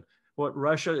happened, what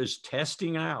Russia is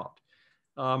testing out.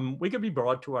 We could be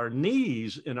brought to our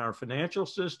knees in our financial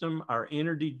system, our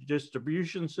energy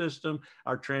distribution system,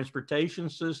 our transportation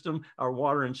system, our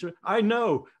water and sewer. I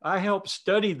know I helped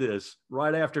study this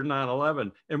right after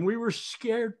 9/11, and we were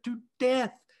scared to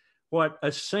death what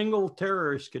a single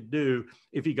terrorist could do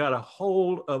if he got a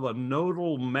hold of a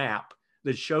nodal map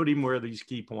that showed him where these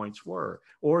key points were,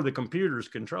 or the computers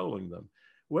controlling them.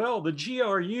 Well, the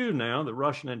GRU now, the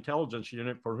Russian intelligence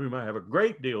unit, for whom I have a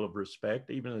great deal of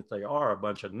respect, even if they are a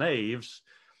bunch of knaves,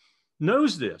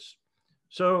 knows this.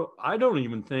 So I don't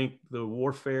even think the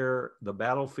warfare, the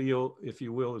battlefield, if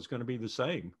you will, is going to be the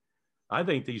same. I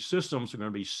think these systems are going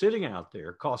to be sitting out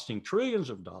there costing trillions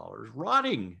of dollars,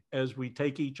 rotting as we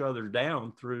take each other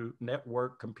down through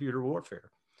network computer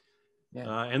warfare.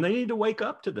 Yeah. And they need to wake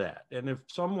up to that. And if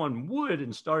someone would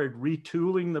and started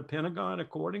retooling the Pentagon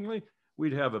accordingly,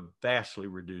 we'd have a vastly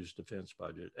reduced defense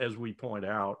budget, as we point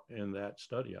out in that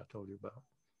study I told you about.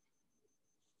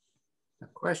 A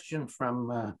question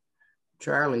from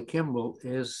Charlie Kimball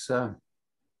is,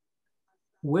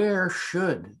 where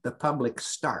should the public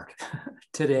start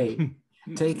today,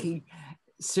 taking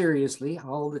seriously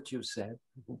all that you've said?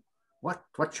 What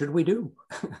should we do?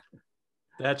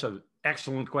 That's an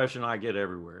excellent question I get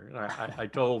everywhere. I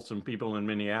told some people in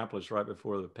Minneapolis right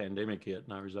before the pandemic hit,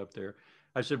 and I was up there.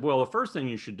 I said, well, the first thing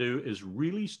you should do is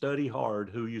really study hard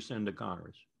who you send to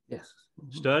Congress. Yes.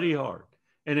 Mm-hmm. Study hard.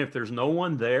 And if there's no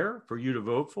one there for you to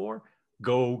vote for,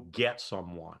 go get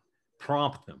someone,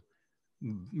 prompt them,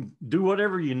 do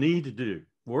whatever you need to do,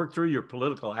 work through your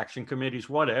political action committees,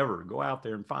 whatever, go out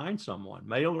there and find someone,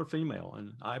 male or female.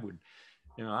 And I would,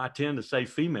 I tend to say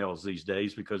females these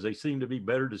days because they seem to be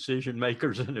better decision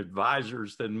makers and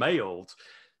advisors than males,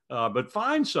 but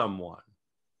find someone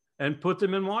and put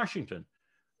them in Washington.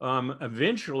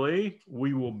 Eventually,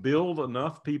 we will build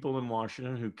enough people in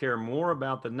Washington who care more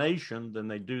about the nation than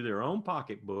they do their own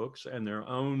pocketbooks and their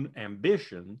own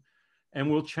ambition, and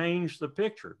we'll change the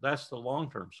picture. That's the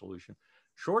long-term solution.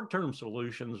 Short-term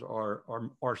solutions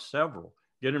are several.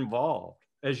 Get involved,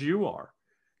 as you are.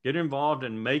 Get involved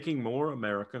in making more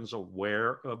Americans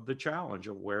aware of the challenge,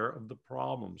 aware of the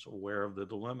problems, aware of the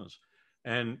dilemmas,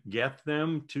 and get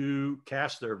them to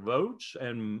cast their votes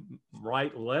and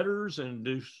write letters and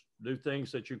do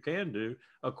things that you can do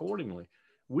accordingly.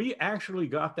 We actually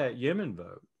got that Yemen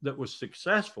vote that was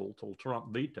successful till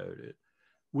Trump vetoed it,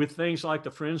 with things like the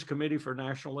Friends Committee for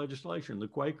National Legislation, the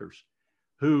Quakers,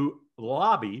 who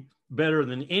lobby better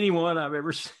than anyone I've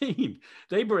ever seen.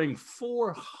 They bring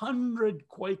 400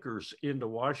 Quakers into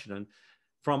Washington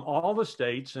from all the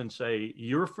states and say,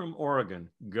 you're from Oregon,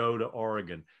 go to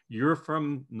Oregon. You're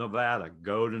from Nevada,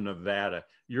 go to Nevada.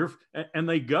 And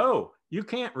they go. You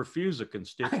can't refuse a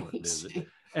constituent visit.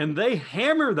 And they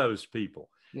hammer those people.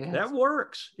 Yes. That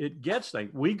works. It gets things.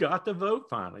 We got the vote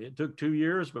finally. It took 2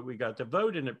 years, but we got the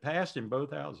vote and it passed in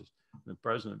both houses. The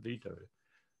president vetoed it.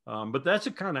 But that's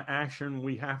the kind of action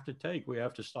we have to take. We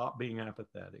have to stop being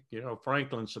apathetic.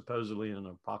 Franklin, supposedly in an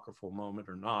apocryphal moment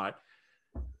or not,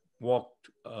 walked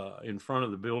in front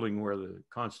of the building where the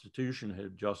Constitution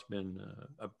had just been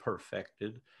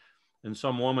perfected. And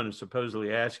some woman is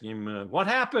supposedly asking him, what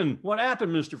happened? What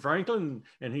happened, Mr. Franklin?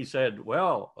 And he said,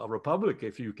 well, a republic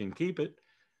if you can keep it.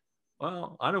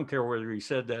 Well, I don't care whether he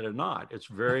said that or not. It's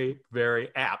very, very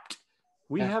apt.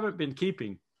 We haven't been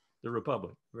keeping the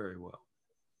republic very well.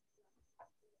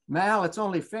 Mal, it's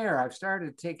only fair. I've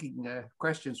started taking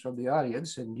questions from the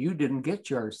audience and you didn't get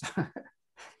yours.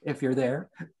 If you're there,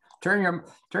 turn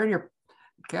your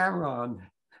camera on.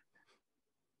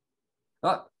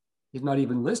 Oh, he's not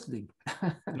even listening.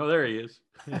 No, there he is.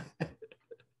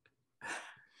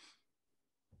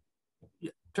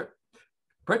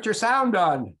 Put your sound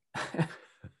on.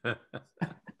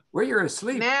 Where you're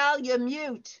asleep. Mal, you're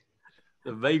mute.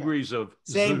 The vagaries of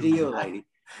Same Zoom. to you, lady.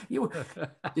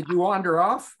 Did you wander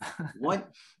off? One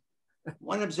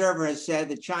observer has said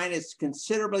that China is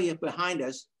considerably behind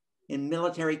us in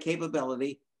military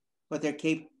capability but they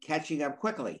keep catching up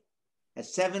quickly. A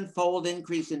 7-fold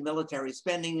increase in military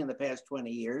spending in the past 20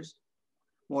 years,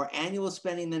 more annual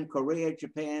spending than Korea,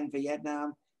 Japan,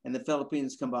 Vietnam, and the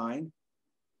Philippines combined,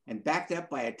 and backed up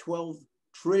by a $12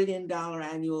 trillion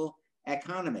annual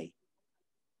economy,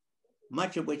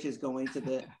 much of which is going to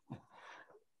the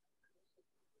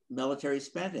military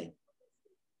spending.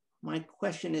 My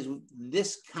question is,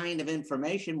 this kind of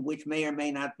information, which may or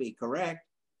may not be correct,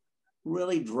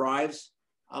 really drives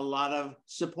a lot of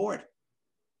support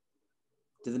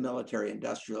to the military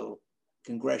industrial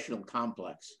congressional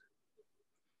complex.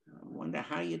 I wonder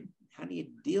how do you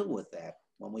deal with that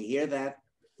when we hear that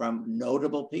from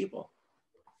notable people?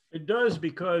 It does,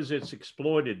 because it's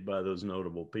exploited by those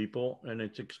notable people, and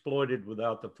it's exploited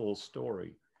without the full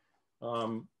story.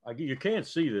 You can't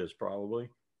see this probably.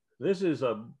 This is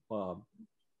a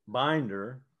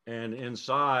binder, and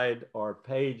inside are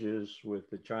pages with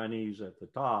the Chinese at the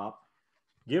top,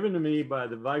 given to me by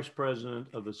the vice president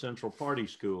of the Central Party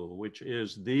School, which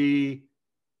is the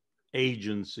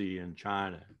agency in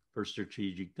China for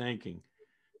strategic thinking.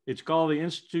 It's called the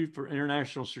Institute for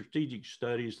International Strategic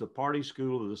Studies, the Party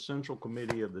School of the Central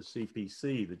Committee of the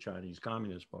CPC, the Chinese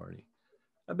Communist Party.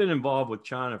 I've been involved with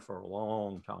China for a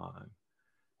long time.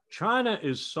 China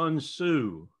is Sun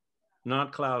Tzu,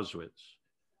 not Clausewitz.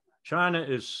 China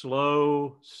is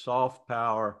slow, soft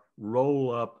power,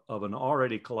 roll up of an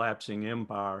already collapsing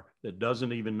empire that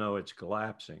doesn't even know it's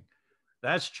collapsing.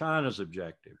 That's China's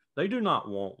objective. They do not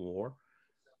want war.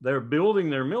 They're building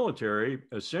their military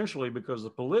essentially because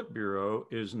the Politburo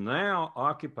is now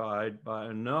occupied by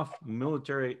enough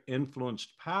military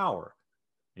influenced power.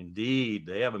 Indeed,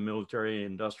 they have a military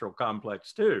industrial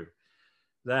complex too,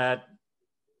 that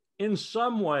in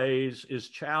some ways is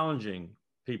challenging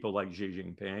people like Xi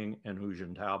Jinping and Hu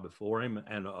Jintao before him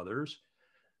and others.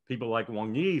 People like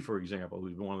Wang Yi, for example,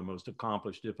 who's one of the most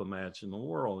accomplished diplomats in the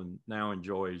world and now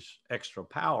enjoys extra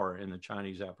power in the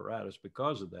Chinese apparatus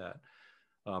because of that.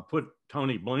 Put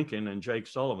Tony Blinken and Jake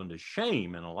Sullivan to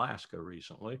shame in Alaska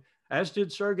recently, as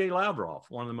did Sergei Lavrov,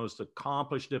 one of the most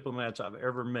accomplished diplomats I've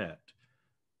ever met.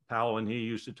 Powell and he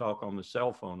used to talk on the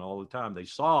cell phone all the time. They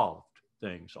solved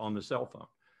things on the cell phone.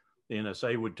 The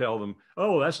NSA would tell them,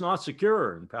 oh, that's not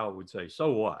secure. And Powell would say,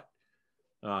 so what?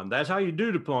 That's how you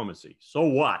do diplomacy. So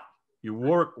what? You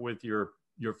work with your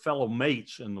fellow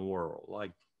mates in the world,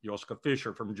 like Joschka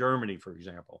Fischer from Germany, for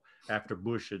example, after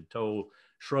Bush had told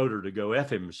Schroeder to go F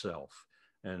himself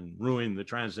and ruin the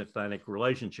transatlantic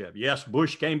relationship. Yes,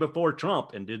 Bush came before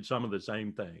Trump and did some of the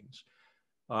same things.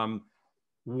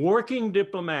 Working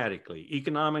diplomatically,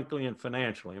 economically, and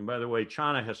financially. And by the way,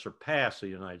 China has surpassed the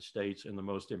United States in the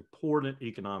most important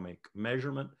economic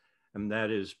measurement, and that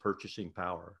is purchasing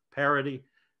power parity.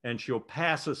 And she'll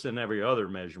pass us in every other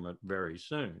measurement very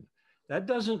soon. That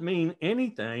doesn't mean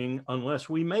anything unless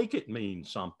we make it mean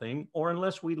something, or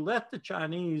unless we let the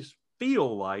Chinese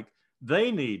feel like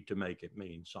they need to make it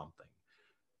mean something.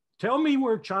 Tell me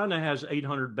where China has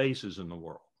 800 bases in the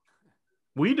world.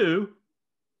 We do.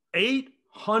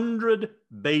 800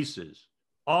 bases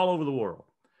all over the world.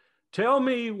 Tell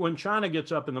me when China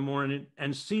gets up in the morning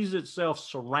and sees itself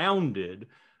surrounded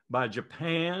by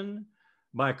Japan,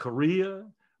 by Korea,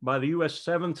 by the US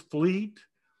 7th Fleet,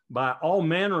 by all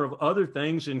manner of other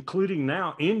things, including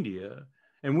now India.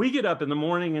 And we get up in the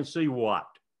morning and see what?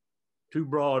 Two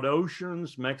broad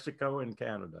oceans, Mexico and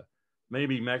Canada.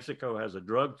 Maybe Mexico has a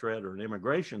drug threat or an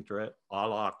immigration threat, a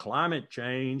la climate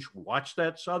change. Watch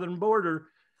that southern border.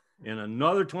 In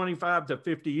another 25 to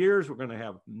 50 years, we're going to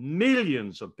have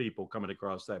millions of people coming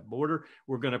across that border.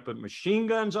 We're going to put machine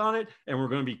guns on it, and we're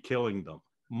going to be killing them.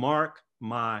 Mark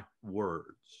my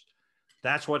words.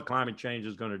 That's what climate change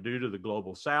is going to do to the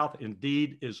global South,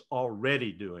 indeed is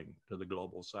already doing to the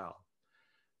global South.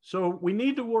 So we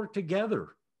need to work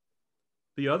together.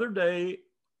 The other day,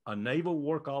 a Naval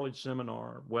War College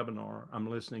webinar I'm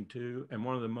listening to, and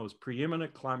one of the most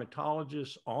preeminent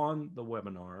climatologists on the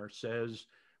webinar says,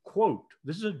 quote,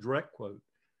 this is a direct quote,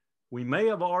 "We may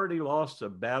have already lost a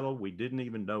battle we didn't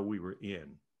even know we were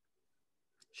in."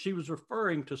 She was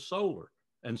referring to solar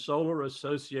and solar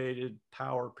associated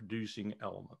power producing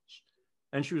elements.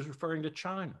 And she was referring to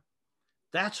China.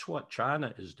 That's what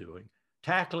China is doing,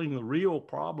 tackling the real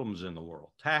problems in the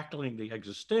world, tackling the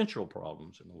existential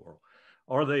problems in the world.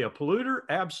 Are they a polluter?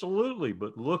 Absolutely.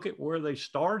 But look at where they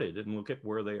started and look at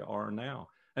where they are now.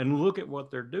 And look at what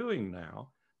they're doing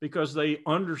now, because they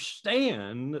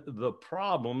understand the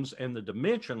problems and the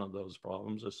dimension of those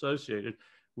problems associated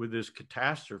with this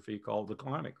catastrophe called the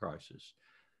climate crisis.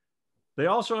 They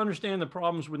also understand the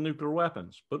problems with nuclear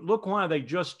weapons. But look why they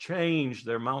just changed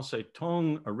their Mao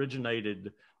Zedong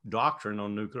originated doctrine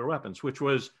on nuclear weapons, which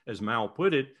was, as Mao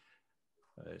put it,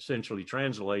 essentially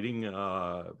translating,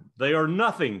 they are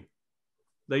nothing.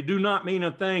 They do not mean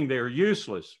a thing. They are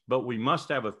useless, but we must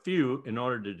have a few in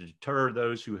order to deter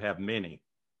those who have many.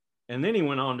 And then he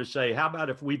went on to say, how about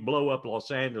if we blow up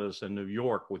Los Angeles and New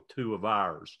York with 2 of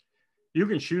ours? You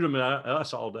can shoot them at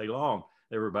us all day long.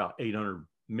 There were about 800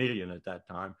 million at that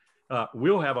time.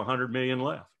 We'll have 100 million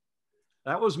left.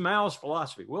 That was Mao's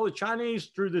philosophy. Well, the Chinese,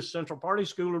 through this Central Party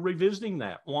School, are revisiting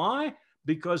that. Why?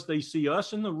 Because they see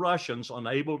us and the Russians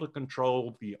unable to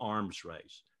control the arms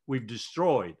race. We've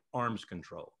destroyed arms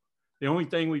control. The only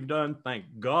thing we've done, thank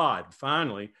God,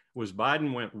 finally, was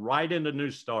Biden went right into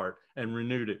New START and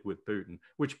renewed it with Putin,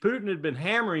 which Putin had been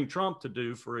hammering Trump to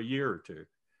do for a year or two.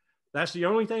 That's the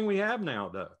only thing we have now,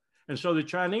 though. And so the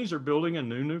Chinese are building a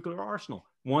new nuclear arsenal,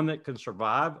 one that can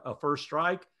survive a first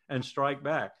strike and strike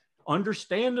back.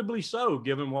 Understandably so,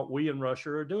 given what we and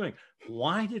Russia are doing.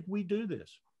 Why did we do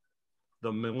this?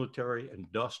 The military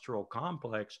industrial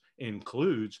complex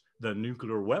includes the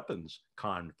nuclear weapons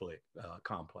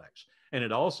complex. And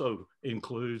it also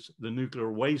includes the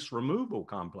nuclear waste removal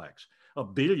complex. A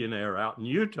billionaire out in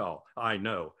Utah, I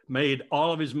know, made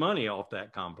all of his money off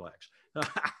that complex.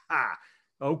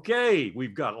 Okay,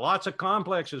 we've got lots of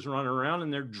complexes running around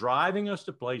and they're driving us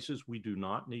to places we do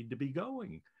not need to be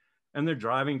going. And they're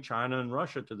driving China and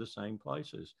Russia to the same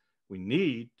places. We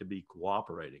need to be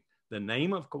cooperating. The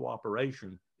name of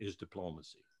cooperation is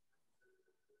diplomacy.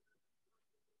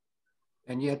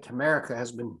 And yet America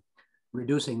has been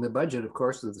reducing the budget, of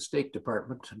course, of the State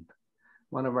Department. And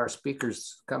one of our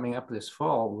speakers coming up this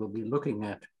fall will be looking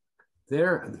at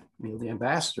the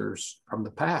ambassadors from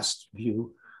the past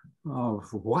view of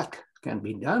what can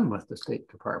be done with the State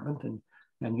Department.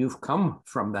 And you've come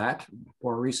from that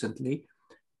more recently.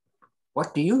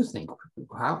 What do you think?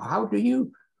 How do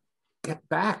you get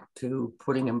back to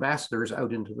putting ambassadors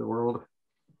out into the world?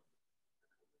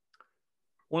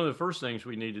 One of the first things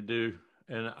we need to do,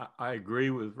 and I agree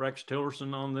with Rex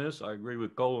Tillerson on this, I agree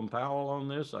with Colin Powell on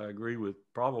this, I agree with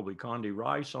probably Condi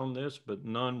Rice on this, but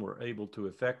none were able to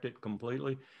effect it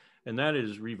completely, and that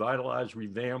is revitalize,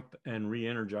 revamp, and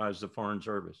re-energize the Foreign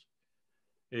Service.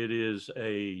 It is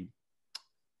a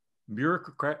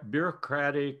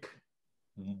bureaucratic,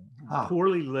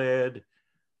 poorly led,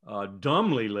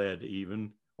 dumbly led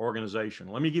even organization.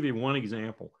 Let me give you one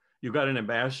example. You've got an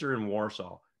ambassador in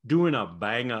Warsaw doing a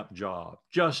bang up job,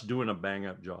 just doing a bang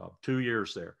up job, 2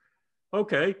 years there.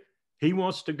 Okay, he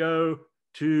wants to go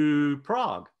to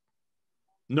Prague.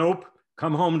 Nope,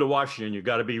 come home to Washington. You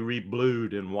got to be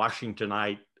reblued in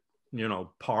Washingtonite,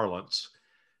 parlance.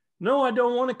 No, I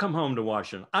don't want to come home to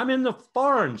Washington. I'm in the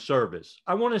Foreign Service.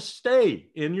 I want to stay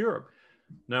in Europe.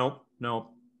 No.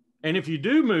 And if you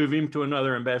do move him to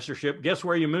another ambassadorship, guess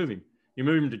where you move him? You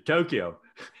move him to Tokyo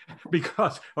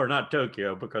or not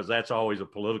Tokyo, because that's always a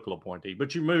political appointee,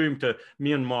 but you move him to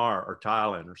Myanmar or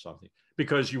Thailand or something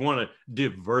because you want to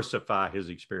diversify his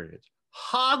experience.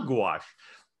 Hogwash.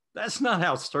 That's not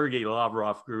how Sergei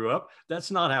Lavrov grew up. That's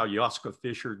not how Joschka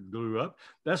Fischer grew up.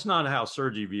 That's not how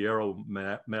Sergio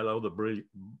Vieira Melo, the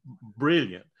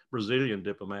brilliant Brazilian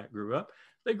diplomat, grew up.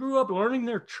 They grew up learning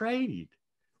their trade.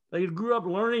 They grew up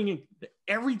learning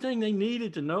everything they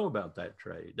needed to know about that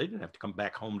trade. They didn't have to come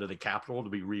back home to the capital to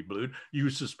be reblued. You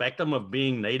suspect them of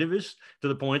being nativist to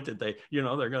the point that they're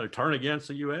going to turn against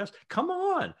the U.S.? Come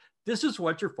on. This is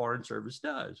what your Foreign Service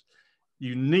does.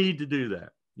 You need to do that.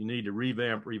 You need to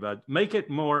revamp, make it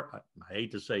more, I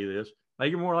hate to say this,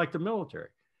 make it more like the military.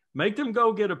 Make them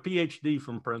go get a PhD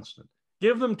from Princeton.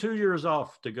 Give them 2 years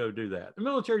off to go do that. The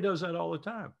military does that all the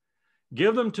time.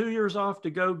 Give them 2 years off to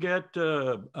go get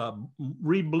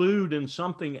reblued in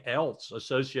something else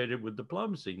associated with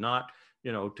diplomacy, not,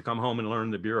 to come home and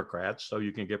learn the bureaucrats so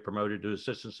you can get promoted to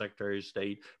Assistant Secretary of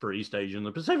State for East Asia and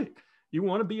the Pacific. You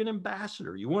want to be an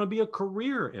ambassador. You want to be a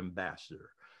career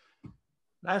ambassador.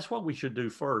 That's what we should do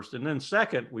first. And then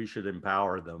second, we should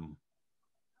empower them.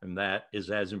 And that is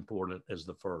as important as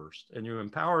the first. And you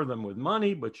empower them with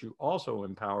money, but you also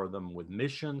empower them with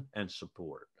mission and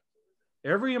support.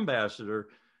 Every ambassador,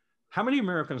 how many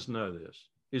Americans know this,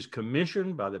 is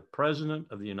commissioned by the President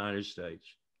of the United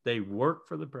States. They work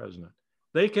for the President.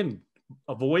 They can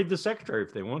avoid the Secretary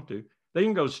if they want to. They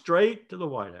can go straight to the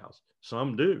White House.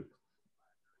 Some do.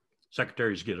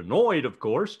 Secretaries get annoyed, of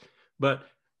course, but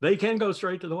they can go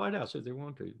straight to the White House if they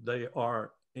want to. They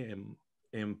are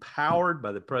empowered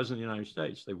by the President of the United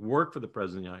States. They work for the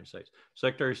President of the United States.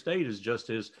 Secretary of State is just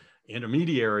his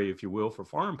intermediary, if you will, for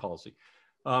foreign policy.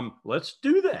 Let's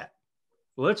do that.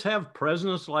 Let's have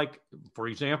presidents like, for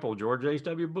example, George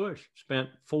H.W. Bush spent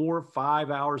 4 or 5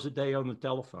 hours a day on the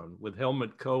telephone with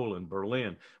Helmut Kohl in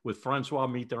Berlin, with Francois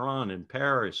Mitterrand in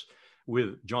Paris,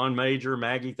 with John Major,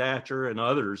 Maggie Thatcher, and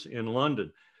others in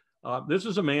London. This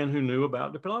is a man who knew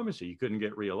about diplomacy. He couldn't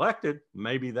get reelected.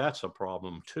 Maybe that's a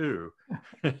problem too.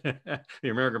 The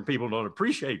American people don't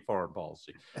appreciate foreign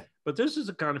policy. But this is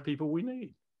the kind of people we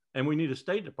need. And we need a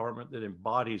State Department that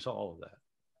embodies all of that.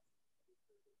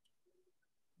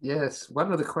 Yes,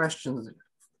 one of the questions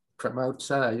from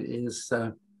outside is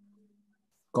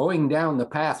going down the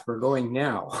path we're going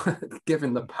now,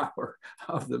 given the power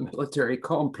of the military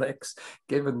complex,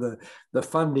 given the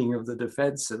funding of the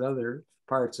defense and other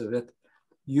parts of it.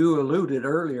 You alluded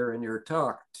earlier in your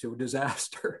talk to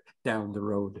disaster down the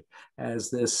road as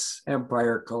this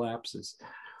empire collapses.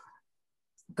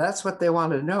 That's what they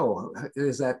want to know.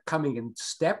 Is that coming in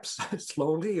steps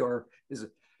slowly, or is it?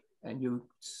 And you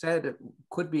said it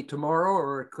could be tomorrow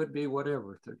or it could be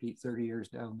whatever, 30 years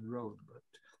down the road. But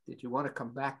did you want to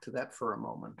come back to that for a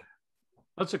moment?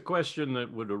 That's a question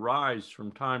that would arise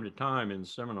from time to time in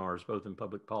seminars, both in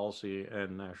public policy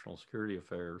and national security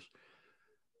affairs.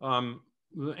 I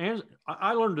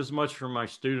learned as much from my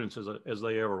students as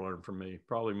they ever learned from me,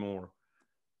 probably more.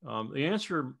 The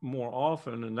answer more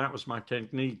often, and that was my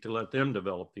technique to let them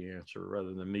develop the answer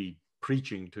rather than me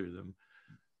preaching to them,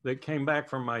 that came back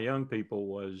from my young people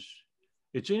was,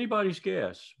 it's anybody's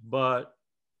guess, but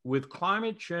with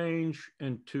climate change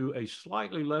and to a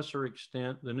slightly lesser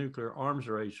extent, the nuclear arms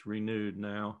race renewed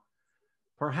now,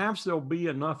 perhaps there'll be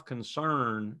enough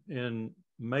concern in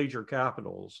major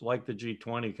capitals like the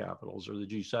G20 capitals or the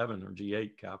G7 or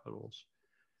G8 capitals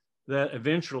that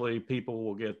eventually people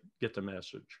will get the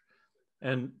message.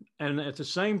 And at the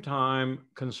same time,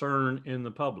 concern in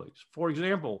the public. For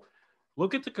example,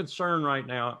 look at the concern right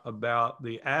now about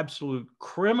the absolute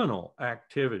criminal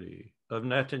activity of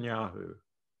Netanyahu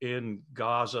in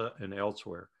Gaza and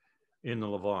elsewhere in the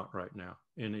Levant right now,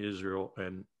 in Israel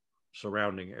and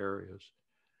surrounding areas.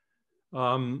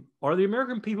 Are the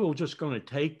American people just going to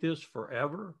take this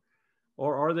forever?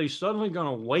 Or are they suddenly going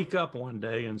to wake up one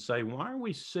day and say, why are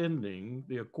we sending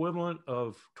the equivalent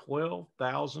of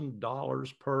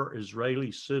 $12,000 per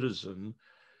Israeli citizen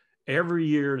every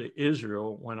year to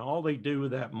Israel when all they do with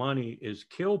that money is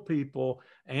kill people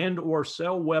and or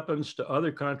sell weapons to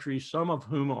other countries, some of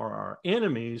whom are our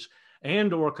enemies,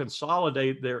 and or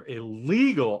consolidate their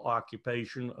illegal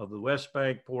occupation of the West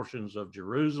Bank portions of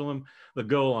Jerusalem, the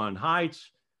Golan Heights,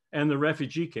 and the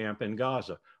refugee camp in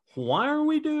Gaza? Why are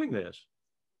we doing this?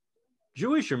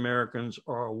 Jewish Americans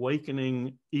are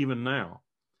awakening even now.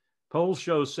 Polls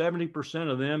show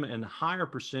 70% of them and higher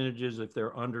percentages if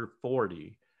they're under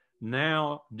 40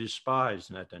 now despise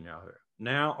Netanyahu,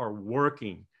 now are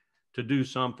working to do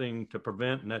something to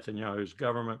prevent Netanyahu's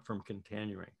government from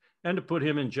continuing and to put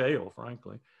him in jail,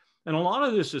 frankly. And a lot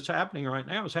of this that's happening right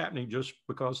now is happening just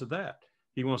because of that.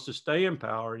 He wants to stay in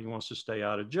power. He wants to stay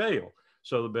out of jail.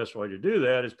 So the best way to do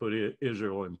that is put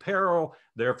Israel in peril.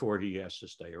 Therefore, he has to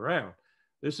stay around.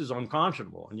 This is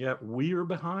unconscionable, and yet we are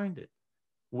behind it.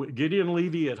 Gideon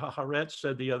Levy at Haaretz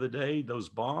said the other day, those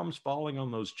bombs falling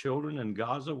on those children in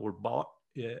Gaza were bought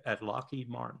at Lockheed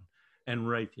Martin and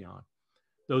Raytheon.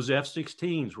 Those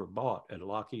F-16s were bought at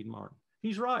Lockheed Martin.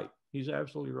 He's right. He's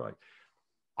absolutely right.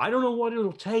 I don't know what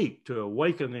it'll take to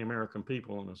awaken the American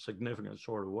people in a significant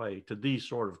sort of way to these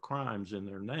sort of crimes in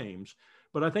their names,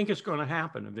 but I think it's going to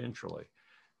happen eventually.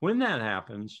 When that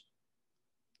happens,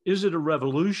 is it a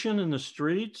revolution in the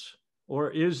streets, or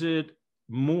is it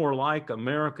more like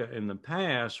America in the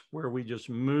past where we just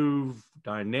move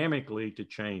dynamically to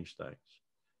change things?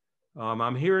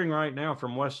 I'm hearing right now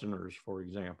from Westerners, for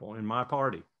example, in my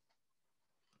party,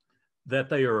 that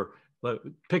they are,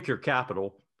 pick your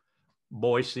capital,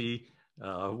 Boise,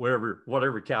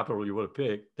 whatever capital you want to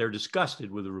pick, they're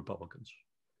disgusted with the Republicans.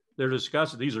 They're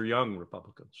disgusted. These are young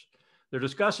Republicans. They're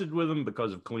disgusted with them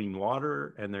because of clean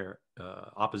water and their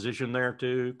opposition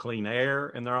thereto, clean air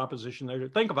and their opposition thereto.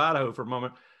 Think of Idaho for a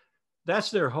moment. That's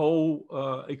their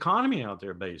whole economy out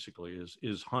there, basically,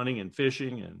 is hunting and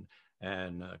fishing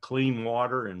and clean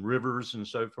water and rivers and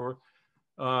so forth.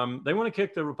 They want to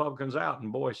kick the Republicans out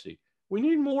in Boise. We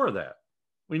need more of that.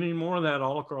 We need more of that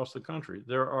all across the country.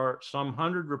 There are some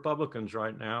 100 Republicans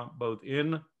right now, both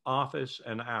in office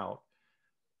and out,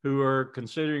 who are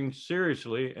considering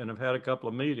seriously and have had a couple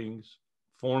of meetings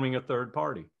forming a third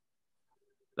party.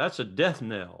 That's a death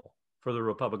knell for the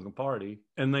Republican Party,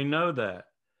 and they know that.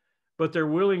 But they're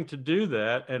willing to do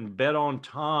that and bet on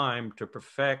time to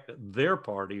perfect their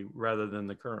party rather than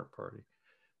the current party.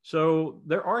 So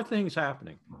there are things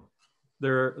happening.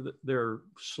 they're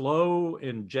slow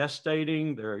in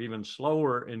gestating. They're even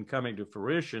slower in coming to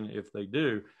fruition if they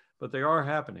do, but they are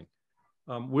happening.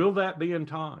 Will that be in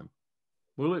time?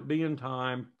 Will it be in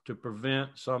time to prevent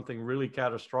something really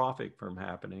catastrophic from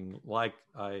happening, like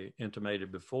I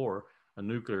intimated before, a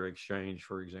nuclear exchange,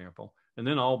 for example? And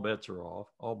then all bets are off.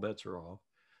 All bets are off.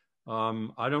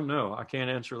 I don't know. I can't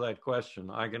answer that question.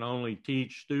 I can only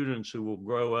teach students who will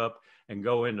grow up and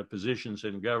go into positions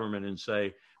in government and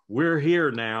say, we're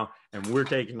here now and we're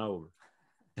taking over.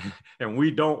 And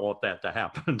we don't want that to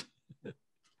happen.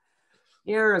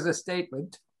 Here is a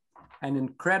statement, an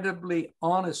incredibly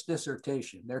honest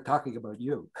dissertation. They're talking about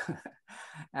you,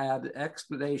 and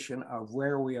explanation of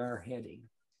where we are heading.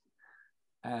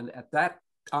 And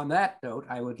on that note,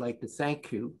 I would like to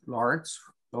thank you, Lawrence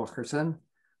Wilkerson,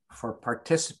 for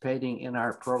participating in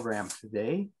our program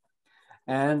today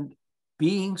and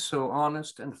being so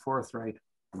honest and forthright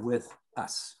with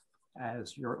us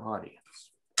as your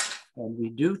audience. And we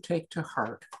do take to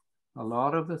heart a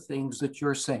lot of the things that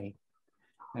you're saying,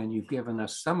 and you've given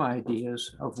us some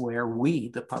ideas of where we,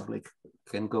 the public,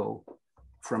 can go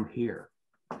from here.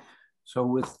 So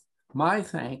with my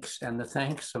thanks and the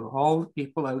thanks of all the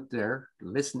people out there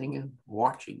listening and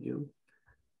watching you,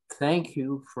 thank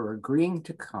you for agreeing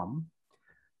to come.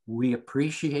 We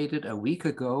appreciated a week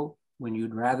ago when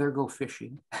you'd rather go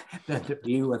fishing than to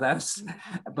be with us.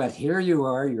 But here you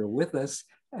are, you're with us,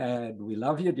 and we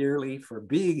love you dearly for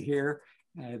being here.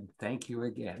 And thank you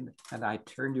again. And I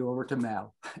turn you over to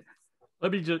Mal.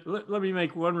 Let me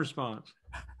make one response.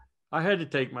 I had to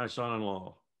take my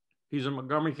son-in-law. He's a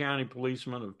Montgomery County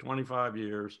policeman of 25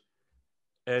 years,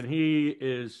 and he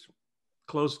is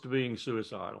close to being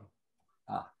suicidal.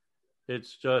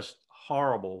 It's just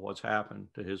horrible what's happened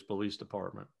to his police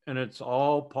department. And it's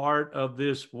all part of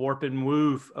this warp and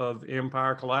woof of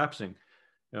empire collapsing.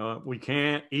 You know, we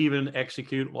can't even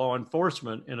execute law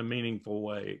enforcement in a meaningful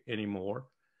way anymore.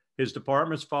 His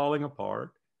department's falling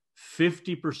apart.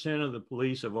 50% of the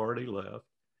police have already left.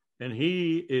 And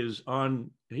he's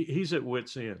at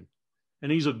wit's end.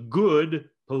 And he's a good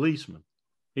policeman.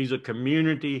 He's a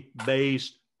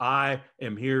community-based, I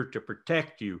am here to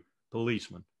protect you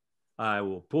policeman. I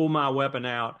will pull my weapon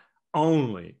out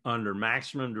only under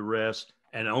maximum duress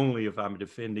and only if I'm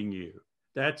defending you.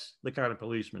 That's the kind of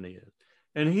policeman he is.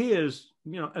 And he is,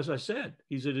 you know, as I said,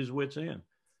 he's at his wit's end.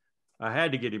 I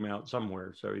had to get him out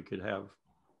somewhere so he could have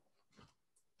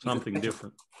something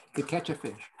different. Could catch a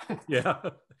fish. Yeah.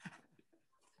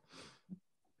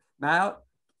 Now,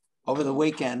 over the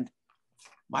weekend,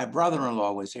 my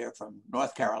brother-in-law was here from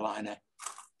North Carolina,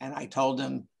 and I told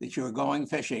him that you were going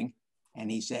fishing, and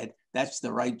he said, that's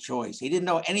the right choice. He didn't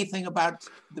know anything about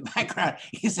the background.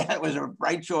 He said it was a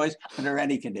right choice under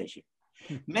any condition.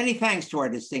 Many thanks to our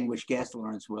distinguished guest,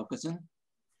 Lawrence Wilkerson.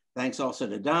 Thanks also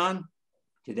to Don,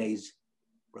 today's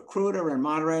recruiter and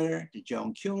moderator, to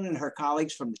Joan Kuhn and her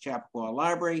colleagues from the Chappaqua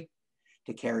Library,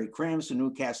 to Carrie Crims from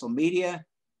Newcastle Media,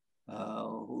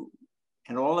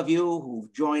 and all of you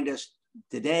who've joined us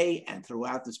today and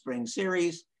throughout the spring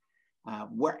series,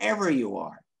 wherever you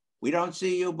are. We don't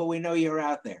see you, but we know you're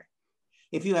out there.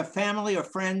 If you have family or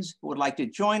friends who would like to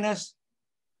join us,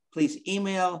 please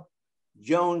email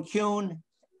Joan Kuhn,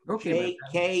 Kuhn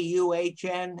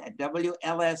at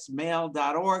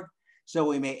WLSmail.org, so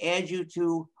we may add you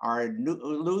to our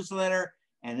newsletter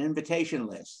and invitation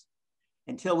list.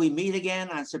 Until we meet again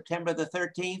on September the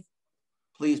 13th,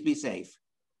 please be safe.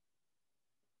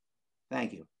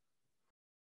 Thank you.